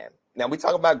time, now we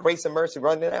talk about grace and mercy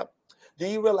running it out. Do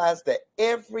you realize that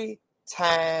every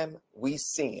time we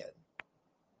sin,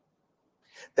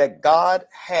 that God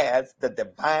has the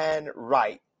divine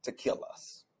right to kill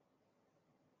us?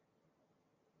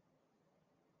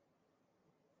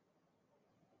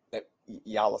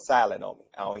 Y'all are silent on me.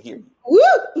 I don't hear you.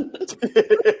 Let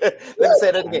me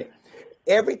say that again.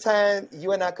 Every time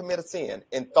you and I commit a sin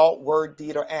in thought, word,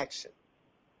 deed, or action,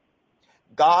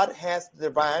 God has the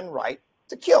divine right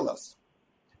to kill us.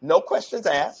 No questions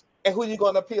asked. And who are you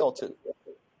going to appeal to?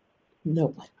 No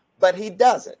one. But he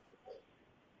doesn't.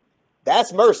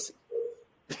 That's mercy.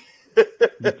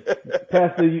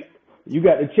 Pastor, you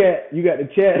got the chat. You got the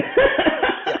chat.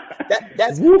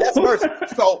 That's mercy.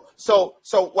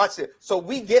 So watch it. So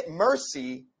we get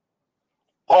mercy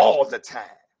all the time,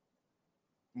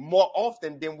 more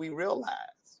often than we realize.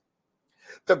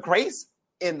 The grace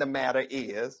in the matter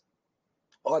is,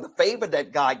 or the favor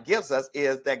that God gives us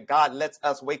is that God lets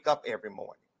us wake up every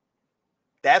morning.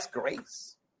 That's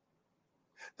grace.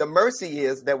 The mercy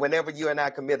is that whenever you and I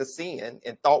commit a sin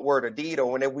in thought, word, or deed,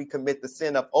 or whenever we commit the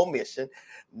sin of omission,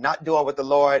 not doing what the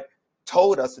Lord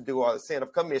told us to do, or the sin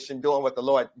of commission, doing what the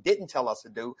Lord didn't tell us to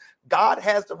do, God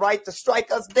has the right to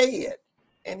strike us dead,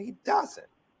 and he doesn't.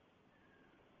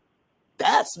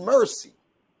 That's mercy.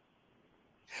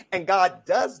 And God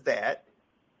does that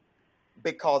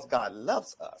because God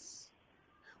loves us,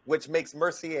 which makes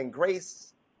mercy and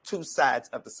grace two sides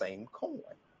of the same coin.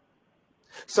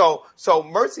 So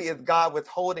mercy is God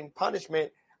withholding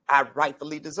punishment I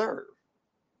rightfully deserve.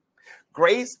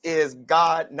 Grace is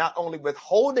God not only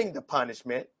withholding the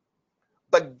punishment,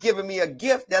 but giving me a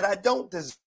gift that I don't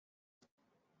deserve.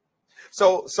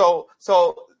 So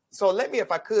let me,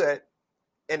 if I could,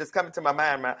 and it's coming to my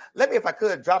mind, let me, if I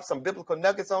could, drop some biblical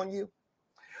nuggets on you.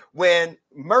 When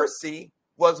mercy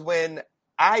was when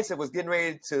Isaac was getting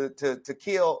ready to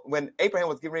kill, when Abraham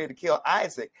was getting ready to kill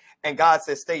Isaac, and God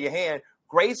said, stay your hand.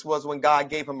 Grace was when God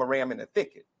gave him a ram in the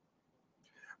thicket.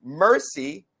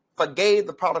 Mercy forgave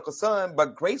the prodigal son,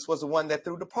 but grace was the one that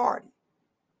threw the party.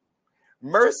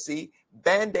 Mercy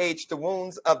bandaged the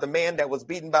wounds of the man that was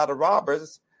beaten by the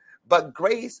robbers, But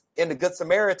grace in the Good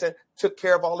Samaritan took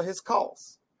care of all of his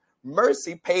costs.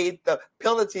 Mercy paid the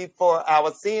penalty for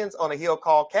our sins on a hill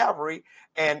called Calvary.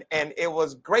 And it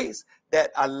was grace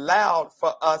that allowed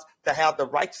for us to have the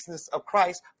righteousness of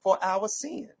Christ for our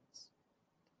sins.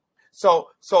 So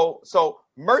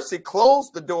mercy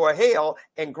closed the door of hell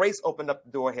and grace opened up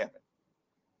the door of heaven.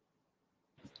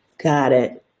 Got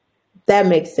it. That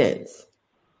makes sense.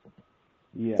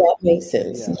 Yeah. That makes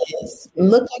sense. Yeah. Yes.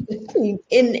 Look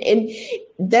and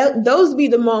those be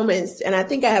the moments, and I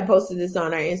think I had posted this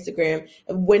on our Instagram,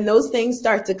 when those things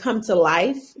start to come to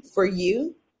life for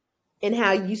you and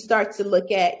how you start to look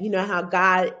at, how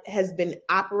God has been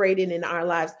operating in our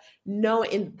lives,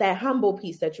 knowing that humble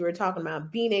piece that you were talking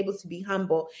about, being able to be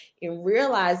humble and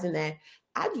realizing that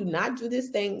I do not do this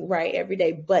thing right every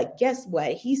day, but guess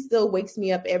what? He still wakes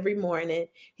me up every morning.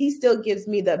 He still gives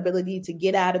me the ability to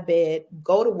get out of bed,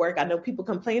 go to work. I know people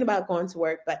complain about going to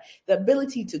work, but the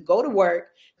ability to go to work,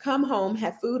 come home,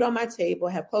 have food on my table,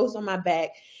 have clothes on my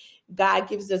back. God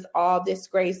gives us all this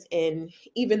grace and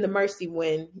even the mercy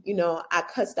when, I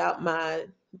cussed out my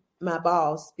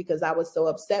boss because I was so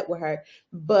upset with her,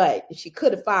 but she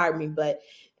could have fired me, but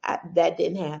that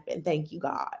didn't happen. Thank you,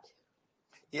 God.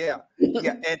 Yeah.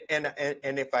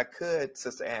 And if I could,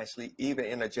 Sister Ashley, even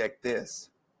interject this.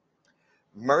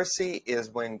 Mercy is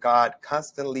when God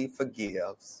constantly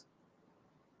forgives,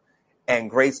 and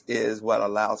grace is what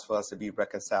allows for us to be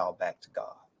reconciled back to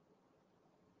God.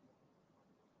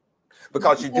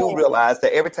 Because you do realize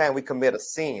that every time we commit a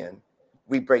sin,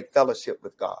 we break fellowship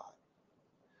with God.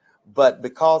 But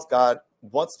because God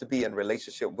wants to be in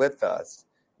relationship with us,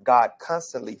 God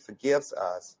constantly forgives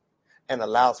us and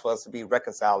allows for us to be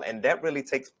reconciled. And that really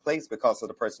takes place because of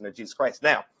the person of Jesus Christ.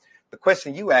 Now, the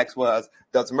question you asked was,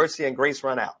 does mercy and grace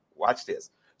run out? Watch this.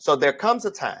 So there comes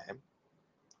a time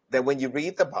that when you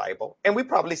read the Bible, and we've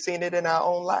probably seen it in our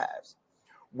own lives,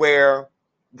 where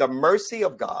the mercy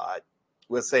of God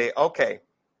will say, okay,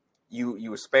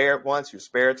 you were spared once, you were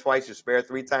spared twice, you were spared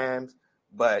 3 times,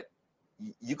 but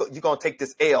you're going to take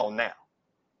this L now.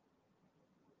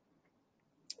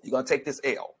 You're going to take this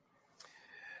L.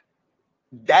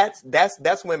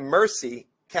 That's when mercy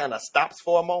kind of stops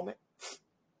for a moment.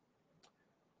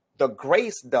 The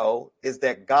grace, though, is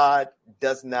that God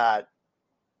does not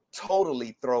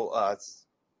totally throw us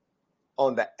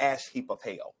on the ash heap of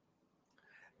hell.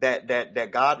 That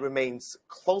God remains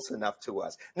close enough to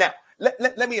us. Now,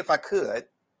 let me, if I could,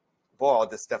 boy, all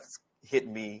this stuff is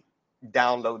hitting me,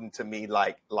 downloading to me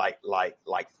like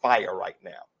fire right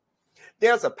now.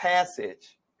 There's a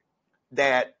passage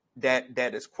that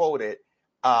is quoted.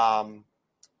 I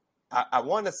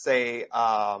want to say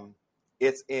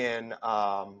it's in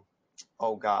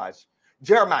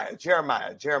Jeremiah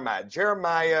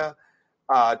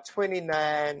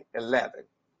 29:11.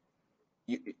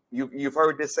 You've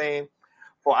heard this saying,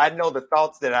 for I know the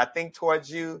thoughts that I think towards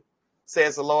you,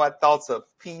 says the Lord, thoughts of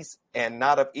peace and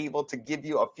not of evil, to give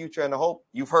you a future and a hope.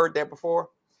 You've heard that before?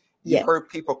 You've heard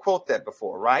people quote that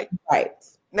before, right? Right.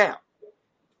 Now,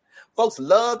 folks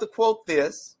love to quote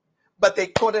this, but they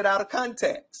quote it out of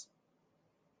context.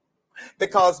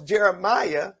 Because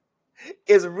Jeremiah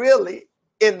is really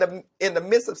in the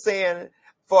midst of saying,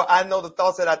 for I know the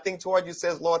thoughts that I think toward you,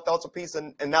 says Lord, thoughts of peace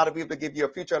and not of evil, to give you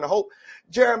a future and a hope.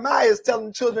 Jeremiah is telling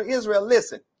the children of Israel,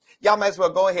 listen, y'all might as well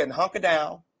go ahead and hunker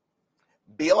down,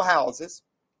 build houses,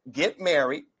 get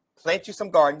married, plant you some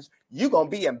gardens. You're going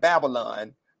to be in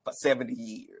Babylon for 70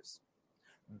 years.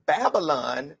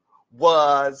 Babylon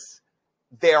was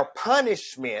their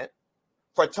punishment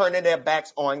for turning their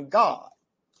backs on God.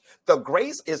 The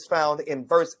grace is found in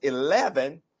verse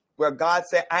 11, where God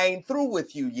said, I ain't through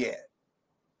with you yet.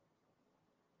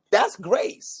 That's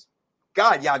grace.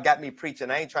 God, y'all got me preaching.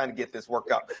 I ain't trying to get this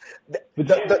worked up.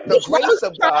 The grace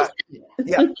of God.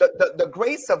 Yeah, the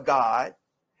grace of God.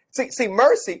 See,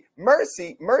 mercy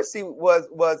was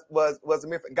a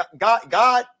miracle.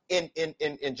 God in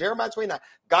Jeremiah 29,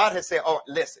 God has said, oh,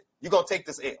 listen, you're going to take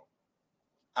this L.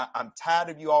 I'm tired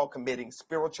of you all committing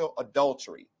spiritual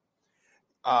adultery.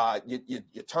 You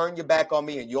turn your back on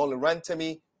me and you only run to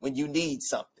me when you need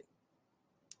something.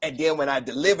 And then when I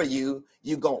deliver you,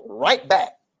 you go right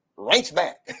back,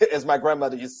 as my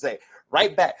grandmother used to say,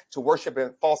 right back to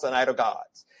worshiping false and idol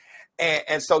gods.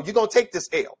 And so you're going to take this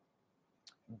L.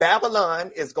 Babylon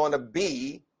is going to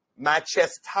be my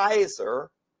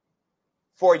chastiser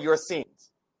for your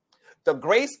sins. The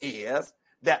grace is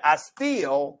that I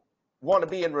still want to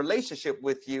be in relationship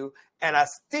with you, and I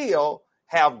still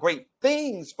have great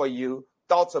things for you,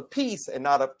 thoughts of peace and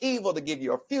not of evil, to give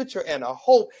you a future and a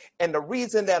hope. And the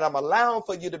reason that I'm allowing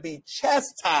for you to be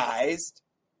chastised,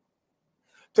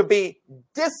 To be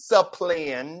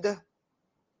disciplined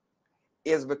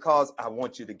is because I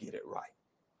want you to get it right.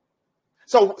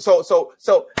 So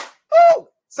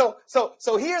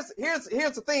here's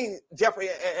the thing, Jeffrey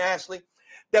and Ashley,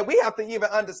 that we have to even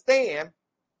understand,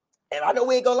 and I know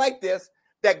we ain't gonna like this,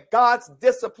 that God's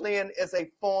discipline is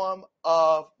a form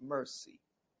of mercy.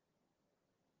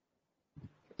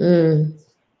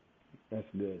 That's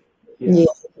good. Yeah.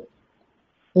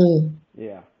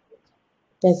 Yeah.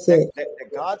 That's it. That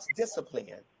God's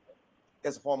discipline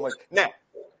is a form of mercy. Now,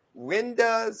 when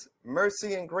does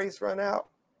mercy and grace run out?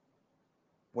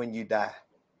 When you die.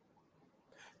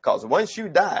 Because once you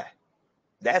die,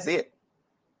 that's it.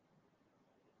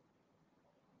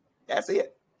 That's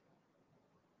it.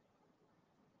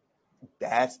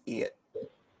 That's it.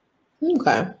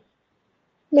 Okay.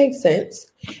 Makes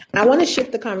sense. I want to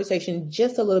shift the conversation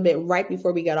just a little bit right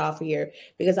before we get off of here,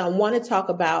 because I want to talk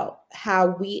about how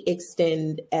we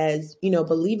extend as,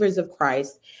 believers of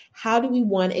Christ. How do we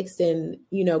want to extend,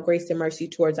 grace and mercy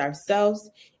towards ourselves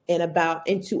and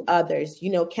to others?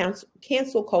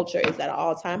 Cancel culture is at an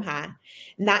all-time high,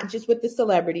 not just with the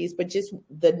celebrities, but just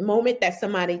the moment that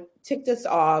somebody ticked us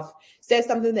off, said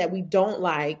something that we don't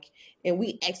like, and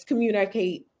we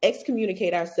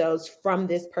excommunicate ourselves from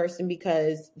this person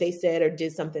because they said or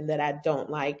did something that I don't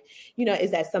like. Is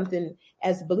that something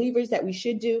as believers that we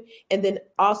should do? And then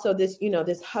also this,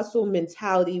 this hustle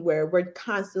mentality where we're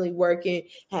constantly working,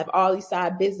 have all these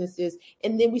side businesses,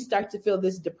 and then we start to feel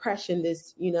this depression,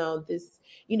 this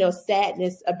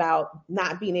sadness about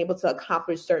not being able to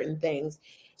accomplish certain things.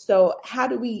 So how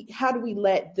do we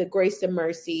let the grace and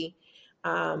mercy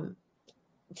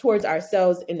towards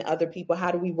ourselves and other people? How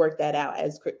do we work that out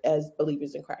as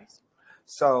believers in Christ?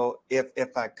 So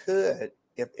if I could,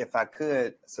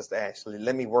 Sister Ashley,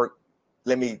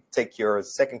 let me take your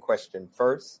second question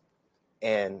first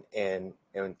and kind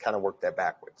of work that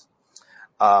backwards.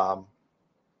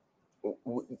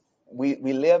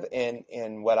 We live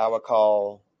in what I would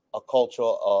call a culture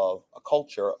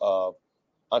of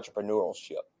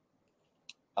entrepreneurship.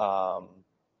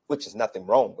 Which is nothing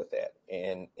wrong with that.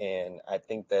 And I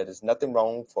think that there's nothing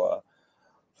wrong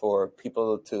for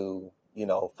people to,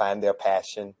 find their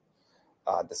passion,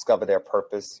 discover their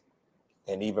purpose,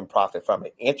 and even profit from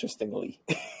it. Interestingly,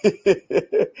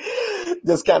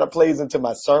 this kind of plays into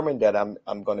my sermon that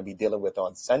I'm going to be dealing with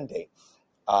on Sunday,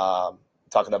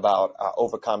 talking about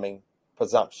overcoming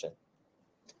presumption.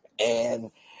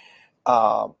 And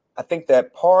I think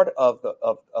that part of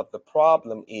the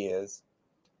problem is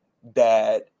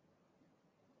that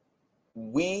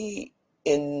we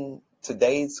in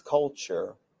today's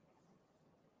culture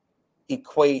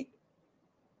equate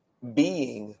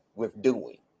being with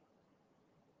doing.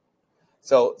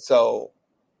 So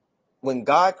when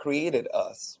God created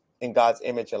us in God's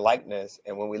image and likeness,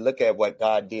 and when we look at what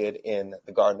God did in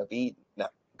the Garden of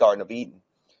Eden,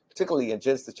 particularly in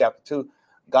Genesis chapter 2,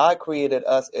 God created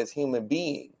us as human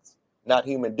beings, not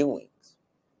human doings.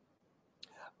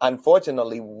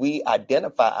 Unfortunately, we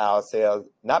identify ourselves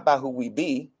not by who we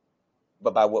be,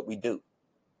 but by what we do.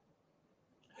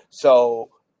 So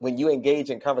when you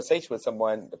engage in conversation with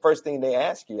someone, the first thing they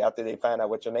ask you after they find out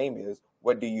what your name is,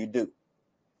 what do you do?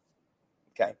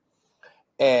 Okay.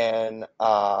 And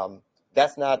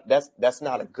that's not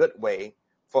a good way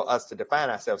for us to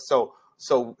define ourselves. So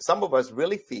some of us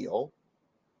really feel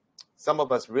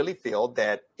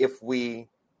that if we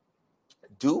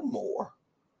do more,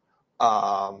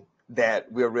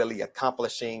 that we're really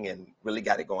accomplishing and really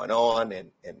got it going on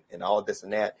and all this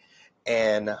and that.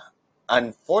 And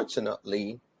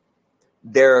unfortunately,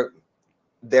 there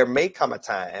may come a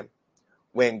time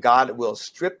when God will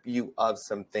strip you of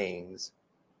some things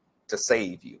to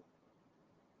save you.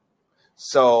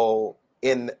 So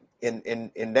in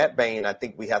that vein, I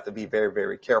think we have to be very,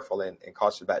 very careful and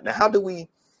cautious about it. Now, how do we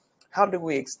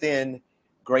extend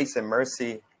grace and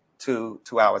mercy to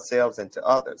ourselves and to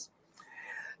others?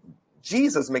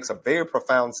 Jesus makes a very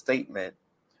profound statement.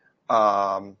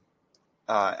 I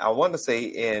want to say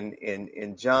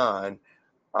in John,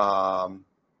 I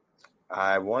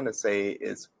want to say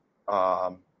it's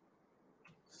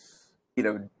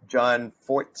John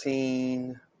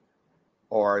 14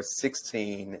 or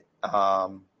 16.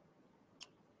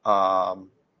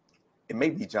 It may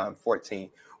be John 14,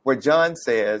 where John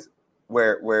says,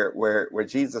 where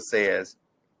Jesus says,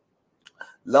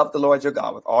 love the Lord your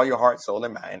God with all your heart, soul,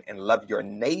 and mind, and love your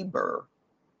neighbor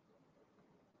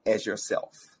as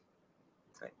yourself.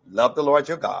 Okay. Love the Lord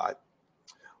your God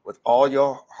with all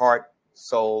your heart,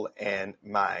 soul, and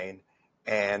mind,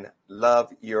 and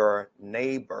love your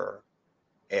neighbor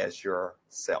as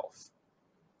yourself.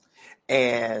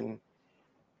 And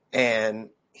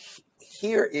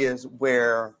here is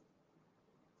where,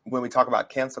 when we talk about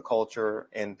cancel culture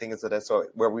and things of that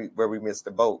sort, where we miss the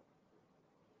boat.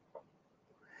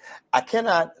 I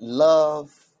cannot love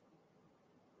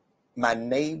my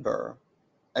neighbor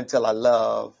until I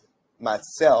love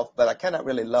myself, but I cannot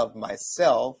really love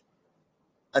myself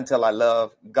until I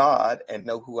love God and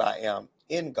know who I am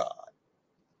in God.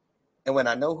 And when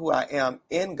I know who I am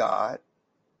in God,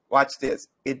 watch this,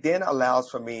 it then allows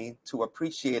for me to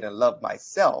appreciate and love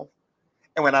myself.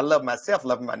 And when I love myself,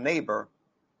 loving my neighbor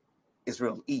is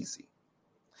real easy.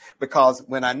 Because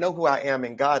when I know who I am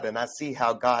in God and I see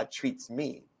how God treats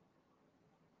me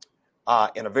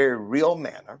in a very real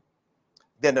manner,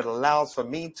 then it allows for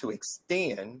me to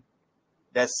extend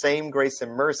that same grace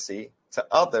and mercy to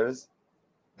others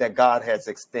that God has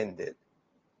extended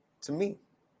to me.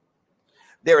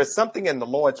 There is something in the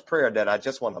Lord's Prayer that I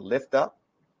just want to lift up,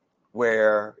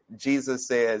 where Jesus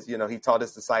says, he taught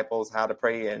his disciples how to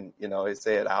pray. And, he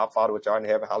said, Our Father which art in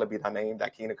heaven, hallowed be thy name, thy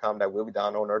kingdom come, thy will be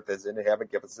done on earth as in heaven.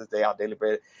 Give us this day our daily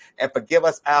bread, and forgive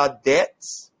us our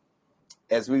debts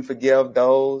as we forgive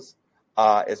those,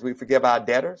 as we forgive our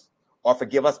debtors, or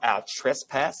forgive us our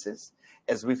trespasses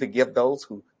as we forgive those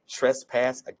who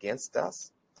trespass against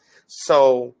us.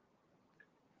 So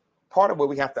part of what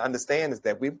we have to understand is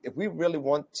that if we really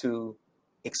want to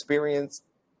experience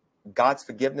God's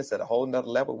forgiveness at a whole nother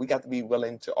level, we got to be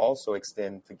willing to also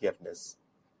extend forgiveness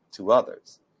to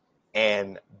others.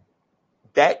 And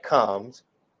that comes,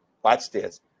 watch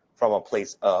this, from a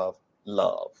place of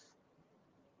love.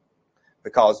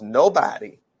 Because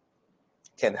nobody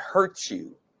can hurt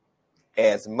you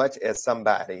as much as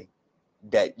somebody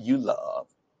that you love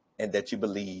and that you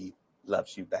believe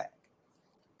loves you back.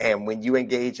 And when you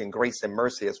engage in grace and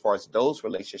mercy, as far as those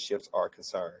relationships are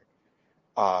concerned,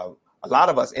 a lot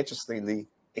of us, interestingly,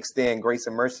 extend grace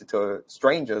and mercy to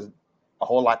strangers a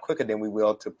whole lot quicker than we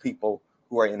will to people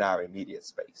who are in our immediate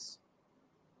space.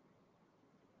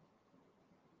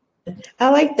 I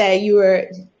like that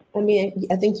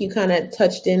I think you kind of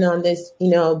touched in on this,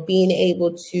 being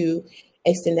able to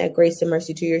extend that grace and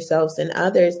mercy to yourselves and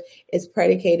others is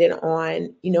predicated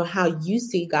on, how you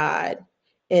see God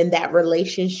and that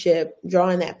relationship,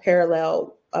 drawing that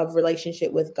parallel of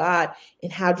relationship with God.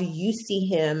 And how do you see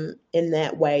him in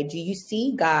that way? Do you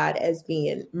see God as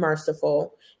being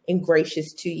merciful and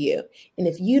gracious to you? And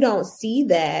if you don't see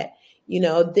that,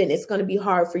 then it's going to be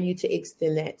hard for you to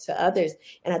extend that to others.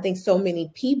 And I think so many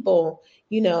people,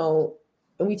 and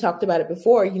we talked about it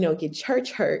before, get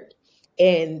church hurt.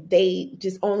 And they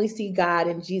just only see God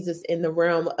and Jesus in the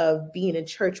realm of being in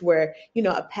church where,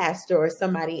 a pastor or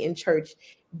somebody in church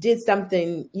did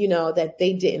something, that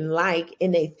they didn't like.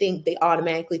 And they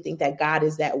automatically think that God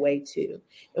is that way too.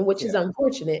 And which is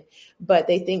unfortunate, but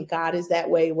they think God is that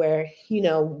way where,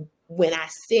 when I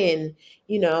sin,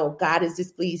 God is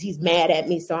displeased. He's mad at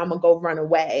me. So I'm gonna go run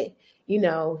away.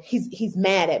 He's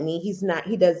mad at me.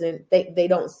 They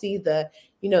don't see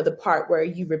the part where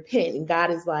you repent and God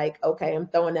is like, okay, I'm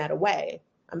throwing that away.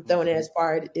 I'm throwing it as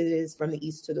far as it is from the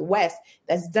east to the west.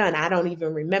 That's done. I don't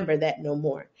even remember that no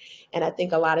more. And I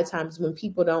think a lot of times when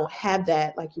people don't have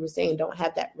that, like you were saying, don't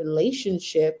have that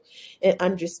relationship and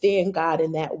understand God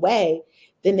in that way,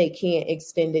 then they can't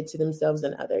extend it to themselves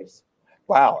and others.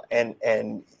 Wow.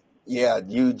 And yeah,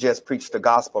 you just preached the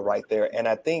gospel right there. And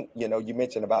I think, you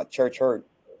mentioned about church hurt.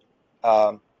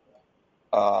 But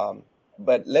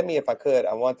let me, if I could,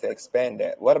 I want to expand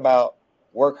that. What about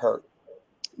work hurt?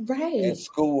 Right. And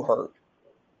school hurt,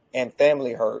 and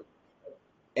family hurt,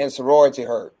 and sorority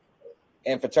hurt,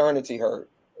 and fraternity hurt?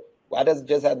 Why does it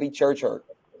just have to be church hurt?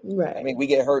 Right. I mean, we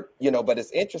get hurt, but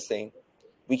it's interesting.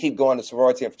 We keep going to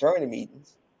sorority and fraternity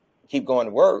meetings, keep going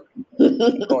to work, keep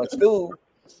going to school.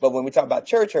 But when we talk about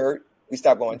church hurt, we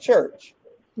stop going to church.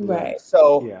 Right.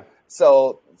 So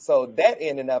that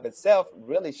in and of itself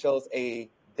really shows a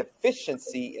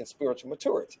deficiency in spiritual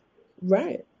maturity.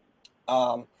 Right.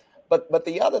 But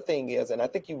the other thing is, and I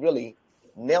think you really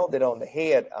nailed it on the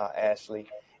head, Ashley,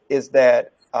 is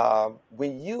that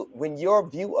when your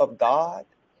view of God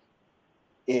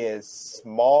is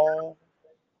small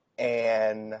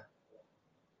and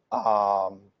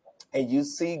you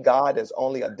see God as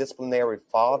only a disciplinary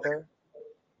father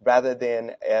rather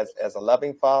than as a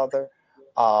loving father,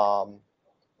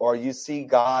 or you see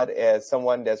God as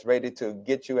someone that's ready to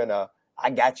get you in a I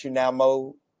got you now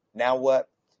mode, now what?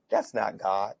 That's not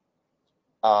God.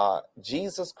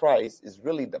 Jesus Christ is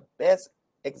really the best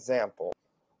example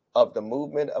of the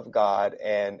movement of God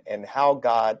and how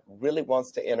God really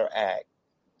wants to interact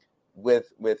with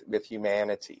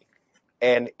humanity.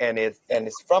 And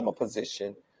it's from a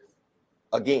position,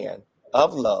 again,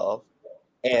 of love.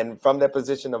 And from that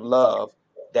position of love,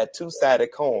 that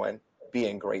two-sided coin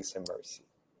being grace and mercy.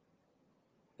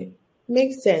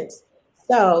 Makes sense.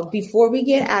 So before we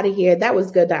get out of here, that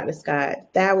was good, Dr. Scott.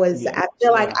 That was, I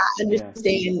feel like I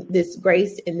understand this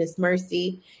grace and this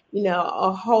mercy,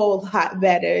 a whole lot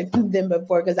better than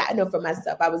before, because I know for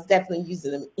myself, I was definitely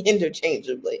using them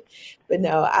interchangeably. But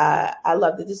no, I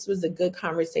love that this was a good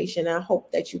conversation. I hope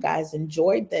that you guys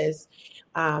enjoyed this.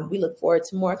 We look forward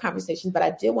to more conversations, but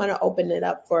I did want to open it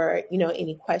up for,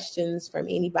 any questions from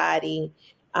anybody.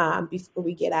 Before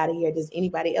we get out of here, does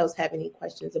anybody else have any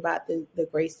questions about the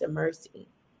grace and mercy?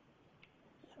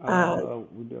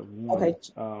 Okay.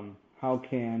 How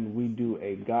can we do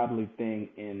a godly thing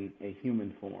in a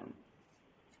human form?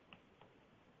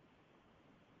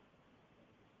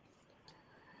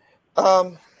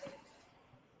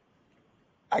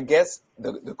 I guess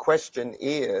the question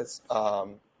is,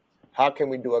 how can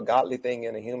we do a godly thing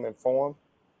in a human form?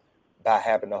 By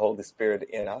having the Holy Spirit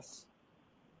in us.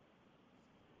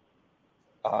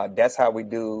 That's how we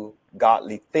do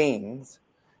godly things.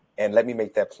 And let me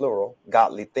make that plural,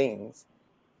 godly things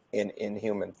in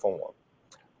human form.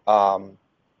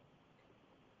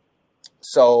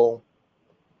 So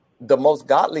the most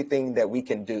godly thing that we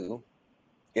can do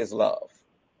is love.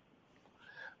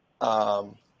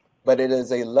 But it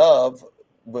is a love,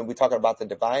 when we're talking about the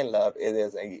divine love, it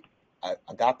is a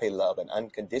agape love, an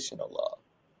unconditional love.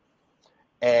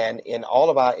 And in all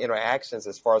of our interactions,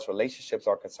 as far as relationships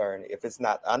are concerned, if it's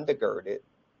not undergirded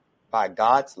by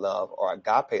God's love or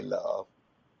agape love,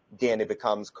 then it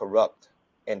becomes corrupt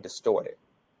and distorted.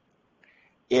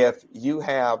 If you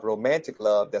have romantic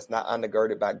love that's not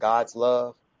undergirded by God's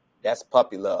love, that's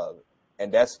puppy love.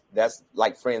 And that's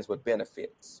like friends with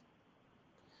benefits.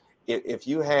 If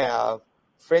you have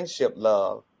friendship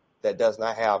love that does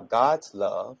not have God's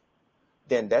love,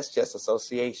 then that's just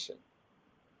association.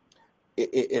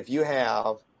 If you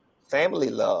have family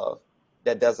love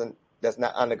that's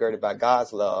not undergirded by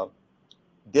God's love,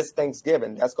 this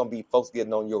Thanksgiving, that's going to be folks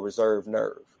getting on your reserve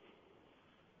nerve.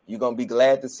 You're going to be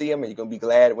glad to see them, and you're going to be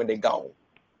glad when they're gone.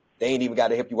 They ain't even got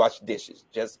to help you wash the dishes.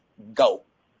 Just go.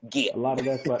 Get. A lot of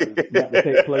that's about to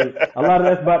take place. A lot of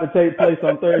that's about to take place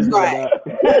on Thursday. Right.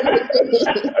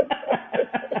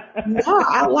 No,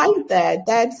 I like that.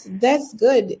 That's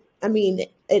good. I mean,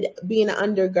 it being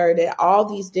undergirded, all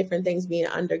these different things being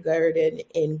undergirded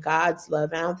in God's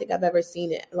love. I don't think I've ever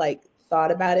seen it,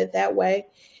 thought about it that way.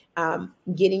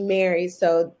 Getting married.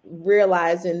 So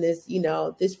realizing this,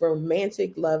 this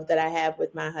romantic love that I have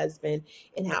with my husband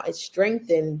and how it's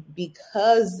strengthened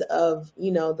because of,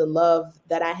 the love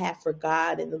that I have for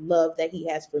God and the love that he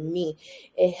has for me.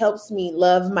 It helps me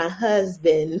love my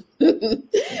husband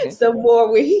some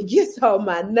more when he gets on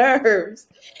my nerves.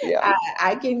 Yeah.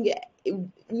 I can get,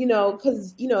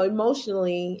 because,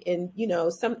 emotionally and,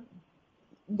 some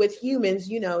with humans,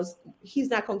 he's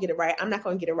not going to get it right. I'm not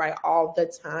going to get it right all the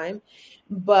time,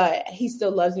 but he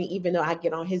still loves me, even though I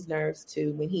get on his nerves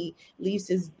too. When he leaves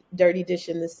his dirty dish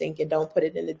in the sink and don't put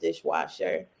it in the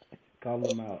dishwasher. Call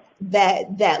him out.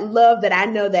 That love that I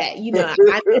know that,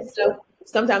 so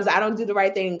sometimes I don't do the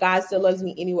right thing and God still loves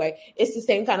me anyway. It's the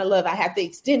same kind of love I have to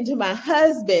extend to my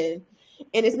husband.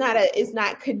 And it's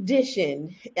not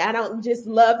conditioned. I don't just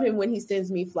love him when he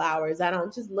sends me flowers. I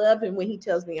don't just love him when he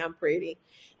tells me I'm pretty.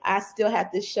 I still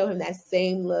have to show him that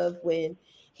same love when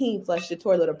he flushed the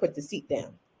toilet or put the seat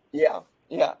down. Yeah.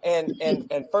 Yeah. And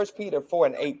 1 Peter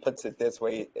 4:8 puts it this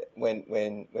way.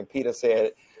 When Peter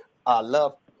said,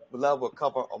 love will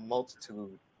cover a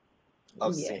multitude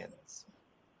of sins.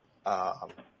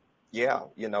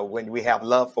 When we have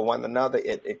love for one another,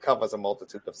 it covers a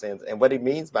multitude of sins. And what he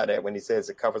means by that, when he says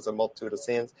it covers a multitude of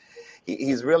sins,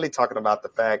 he's really talking about the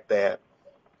fact that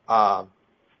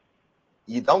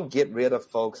you don't get rid of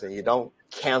folks and you don't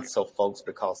cancel folks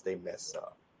because they mess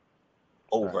up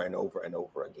over and over and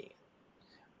over again.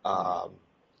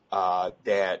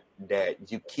 That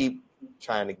you keep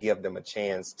trying to give them a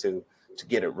chance to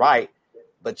get it right,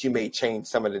 but you may change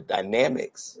some of the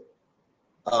dynamics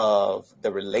of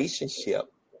the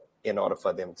relationship in order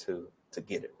for them to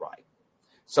get it right.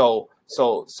 So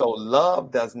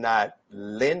love does not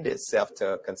lend itself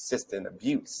to consistent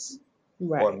abuse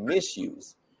or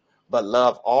misuse, but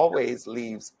love always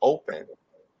leaves open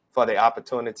for the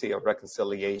opportunity of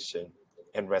reconciliation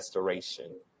and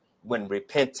restoration when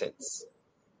repentance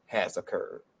has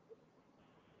occurred.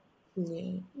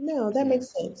 Yeah. No, that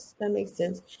makes sense. That makes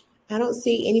sense. I don't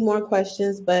see any more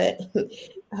questions, but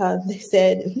they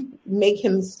said make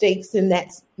him steak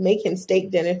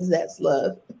dinners. That's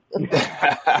love.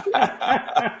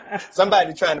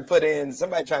 Somebody trying to put in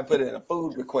a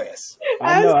food request.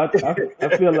 I know. I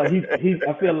feel like he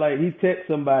texted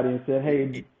somebody and said,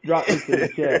 "Hey, drop this in the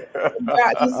chat."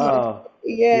 Yes.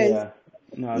 Yeah.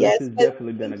 No, Yes. this has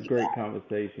definitely been a great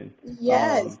conversation.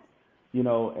 Yes.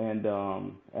 And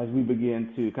as we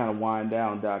begin to kind of wind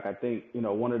down, Doc, I think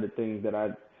one of the things that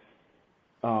I've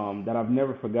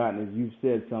never forgotten is you've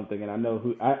said something, and I know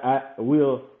who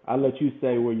I'll let you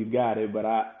say where you got it, but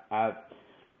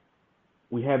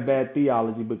we have bad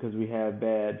theology because we have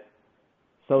bad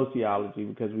sociology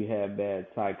because we have bad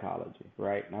psychology,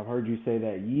 right? And I've heard you say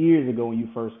that years ago when you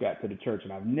first got to the church,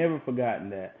 and I've never forgotten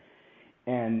that.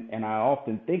 And I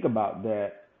often think about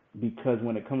that because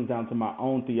when it comes down to my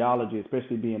own theology,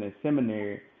 especially being in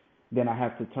seminary, then I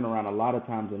have to turn around a lot of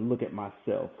times and look at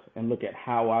myself and look at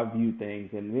how I view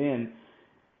things, and then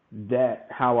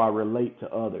how I relate to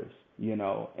others,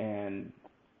 and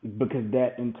because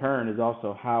that in turn is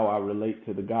also how I relate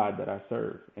to the God that I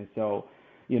serve. And so,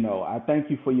 I thank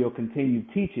you for your continued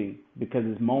teaching, because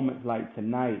it's moments like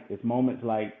tonight, it's moments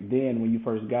like then when you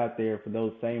first got there, for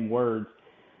those same words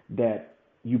that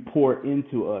you pour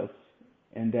into us,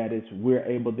 and that we're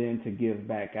able then to give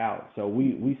back out. So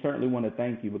we certainly want to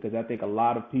thank you, because I think a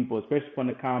lot of people, especially from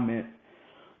the comments,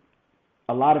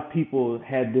 a lot of people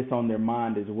had this on their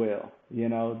mind as well.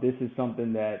 This is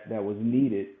something that was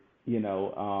needed, needed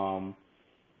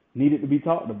to be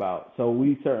talked about. So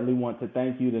we certainly want to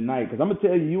thank you tonight, because I'm going to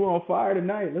tell you were on fire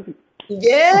tonight. Listen.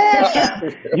 Yeah.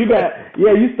 You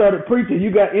started preaching.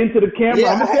 You got into the camera.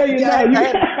 I'm going to tell you now.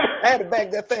 I had to back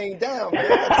that thing down, man.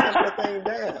 I had to back that thing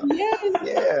down. Yes.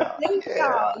 Yeah. Thank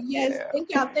y'all. Yes. Yeah.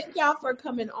 Thank y'all. Thank y'all for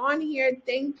coming on here.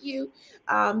 Thank you.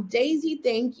 Daisy,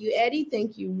 thank you. Eddie,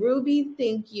 thank you. Ruby,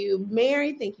 thank you.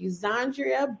 Mary, thank you.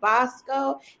 Zandria,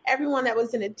 Bosco, everyone that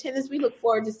was in attendance. We look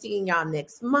forward to seeing y'all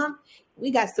next month. We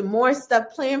got some more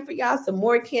stuff planned for y'all, some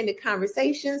more candid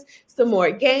conversations, some more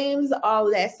games, all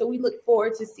of that. So we look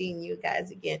forward to seeing you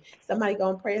guys again. Somebody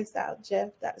gonna pray us out.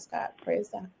 Jeff, Dr. Scott, pray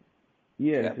us out.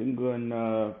 Yes, yeah. I'm going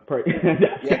to pray.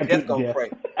 Yeah, Jeff gonna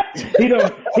pray. He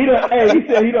said he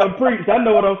don't preach. I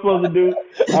know what I'm supposed to do.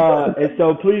 And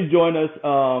so please join us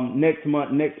next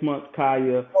month. Next month,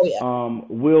 Kaya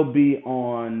will be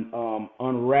on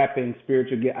unwrapping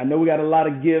spiritual gifts. I know we got a lot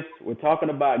of gifts. We're talking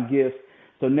about gifts.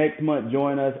 So next month,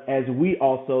 join us as we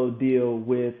also deal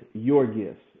with your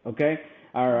gifts. Okay?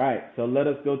 All right. So let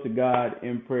us go to God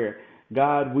in prayer.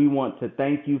 God, we want to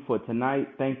thank you for tonight.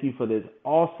 Thank you for this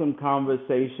awesome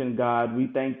conversation, God. We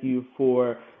thank you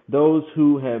for those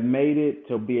who have made it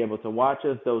to be able to watch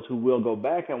us, those who will go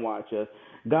back and watch us.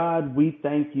 God, we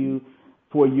thank you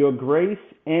for your grace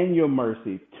and your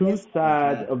mercy, two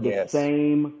sides of the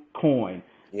same coin.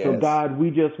 Yes. So, God, we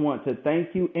just want to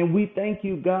thank you. And we thank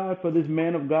you, God, for this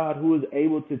man of God who is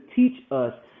able to teach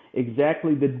us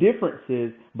exactly the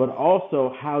differences, but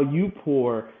also how you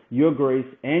pour your grace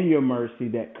and your mercy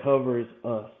that covers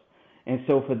us. And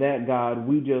so for that, God,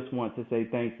 we just want to say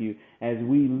thank you. As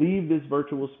we leave this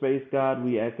virtual space, God,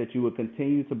 we ask that you would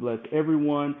continue to bless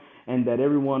everyone and that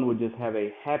everyone would just have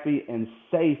a happy and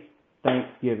safe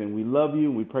Thanksgiving. We love you.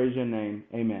 We praise your name.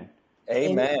 Amen.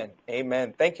 Amen.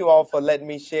 Amen. Thank you all for letting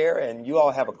me share, and you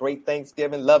all have a great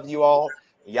Thanksgiving. Love you all.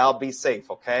 Y'all be safe,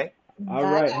 okay? All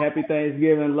right. Happy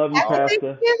Thanksgiving. Love you,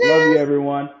 Pastor. Love you,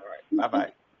 everyone. All right.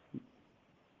 Bye-bye.